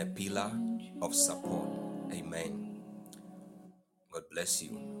and a pillar of support. Amen. God bless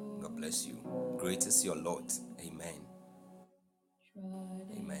you. God bless you. Great is your Lord. Amen.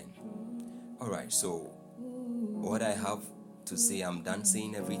 Amen. All right, so what I have to say, I'm done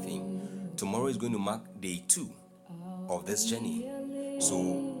saying everything. Tomorrow is going to mark day 2 of this journey.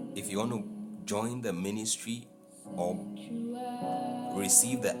 So if you want to join the ministry or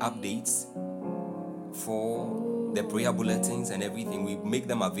receive the updates for the prayer bulletins and everything, we make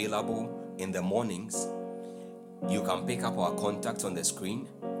them available in the mornings. You can pick up our contacts on the screen,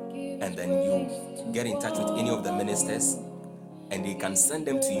 and then you get in touch with any of the ministers, and they can send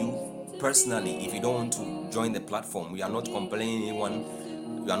them to you personally. If you don't want to join the platform, we are not compelling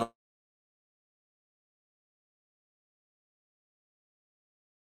anyone. We are not.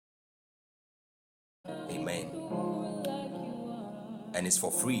 Amen. And it's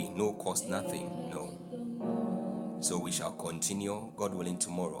for free, no cost, nothing. No. So we shall continue, God willing,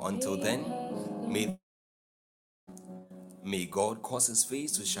 tomorrow. Until then, may God cause his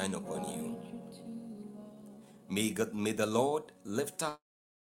face to shine upon you. May the Lord lift up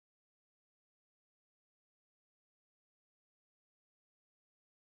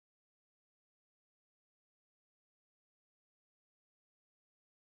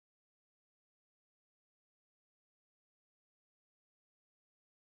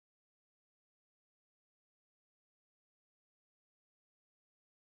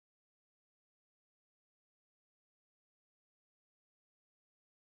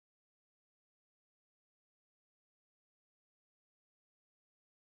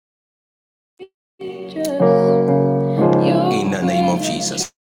in the name of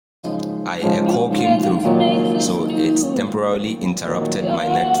Jesus. A call came through, so it's temporarily interrupted my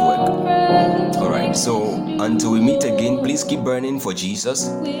network. All right, so until we meet again, please keep burning for Jesus.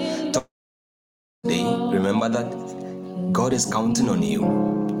 Today, remember that God is counting on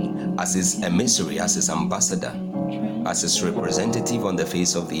you as his emissary, as his ambassador, as his representative on the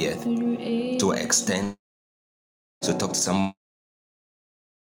face of the earth, to extend, to talk to someone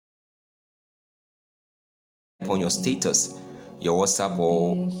on your status, your WhatsApp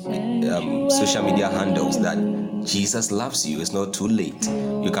or social media handles, that Jesus loves you. It's not too late.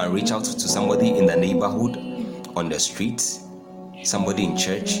 You can reach out to somebody in the neighborhood, on the street, somebody in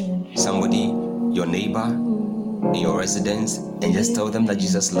church, somebody, your neighbor, in your residence, and just tell them that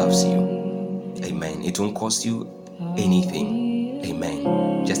Jesus loves you. Amen. It won't cost you anything.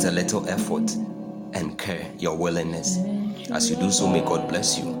 Amen. Just a little effort and care, your willingness. As you do so, may God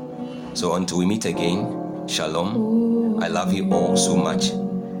bless you. So until we meet again, shalom. I love you all so much.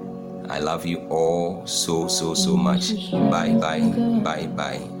 I love you all so much. Bye bye. Bye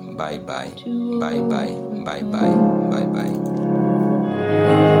bye. Bye bye. Bye bye. Bye bye. Bye bye.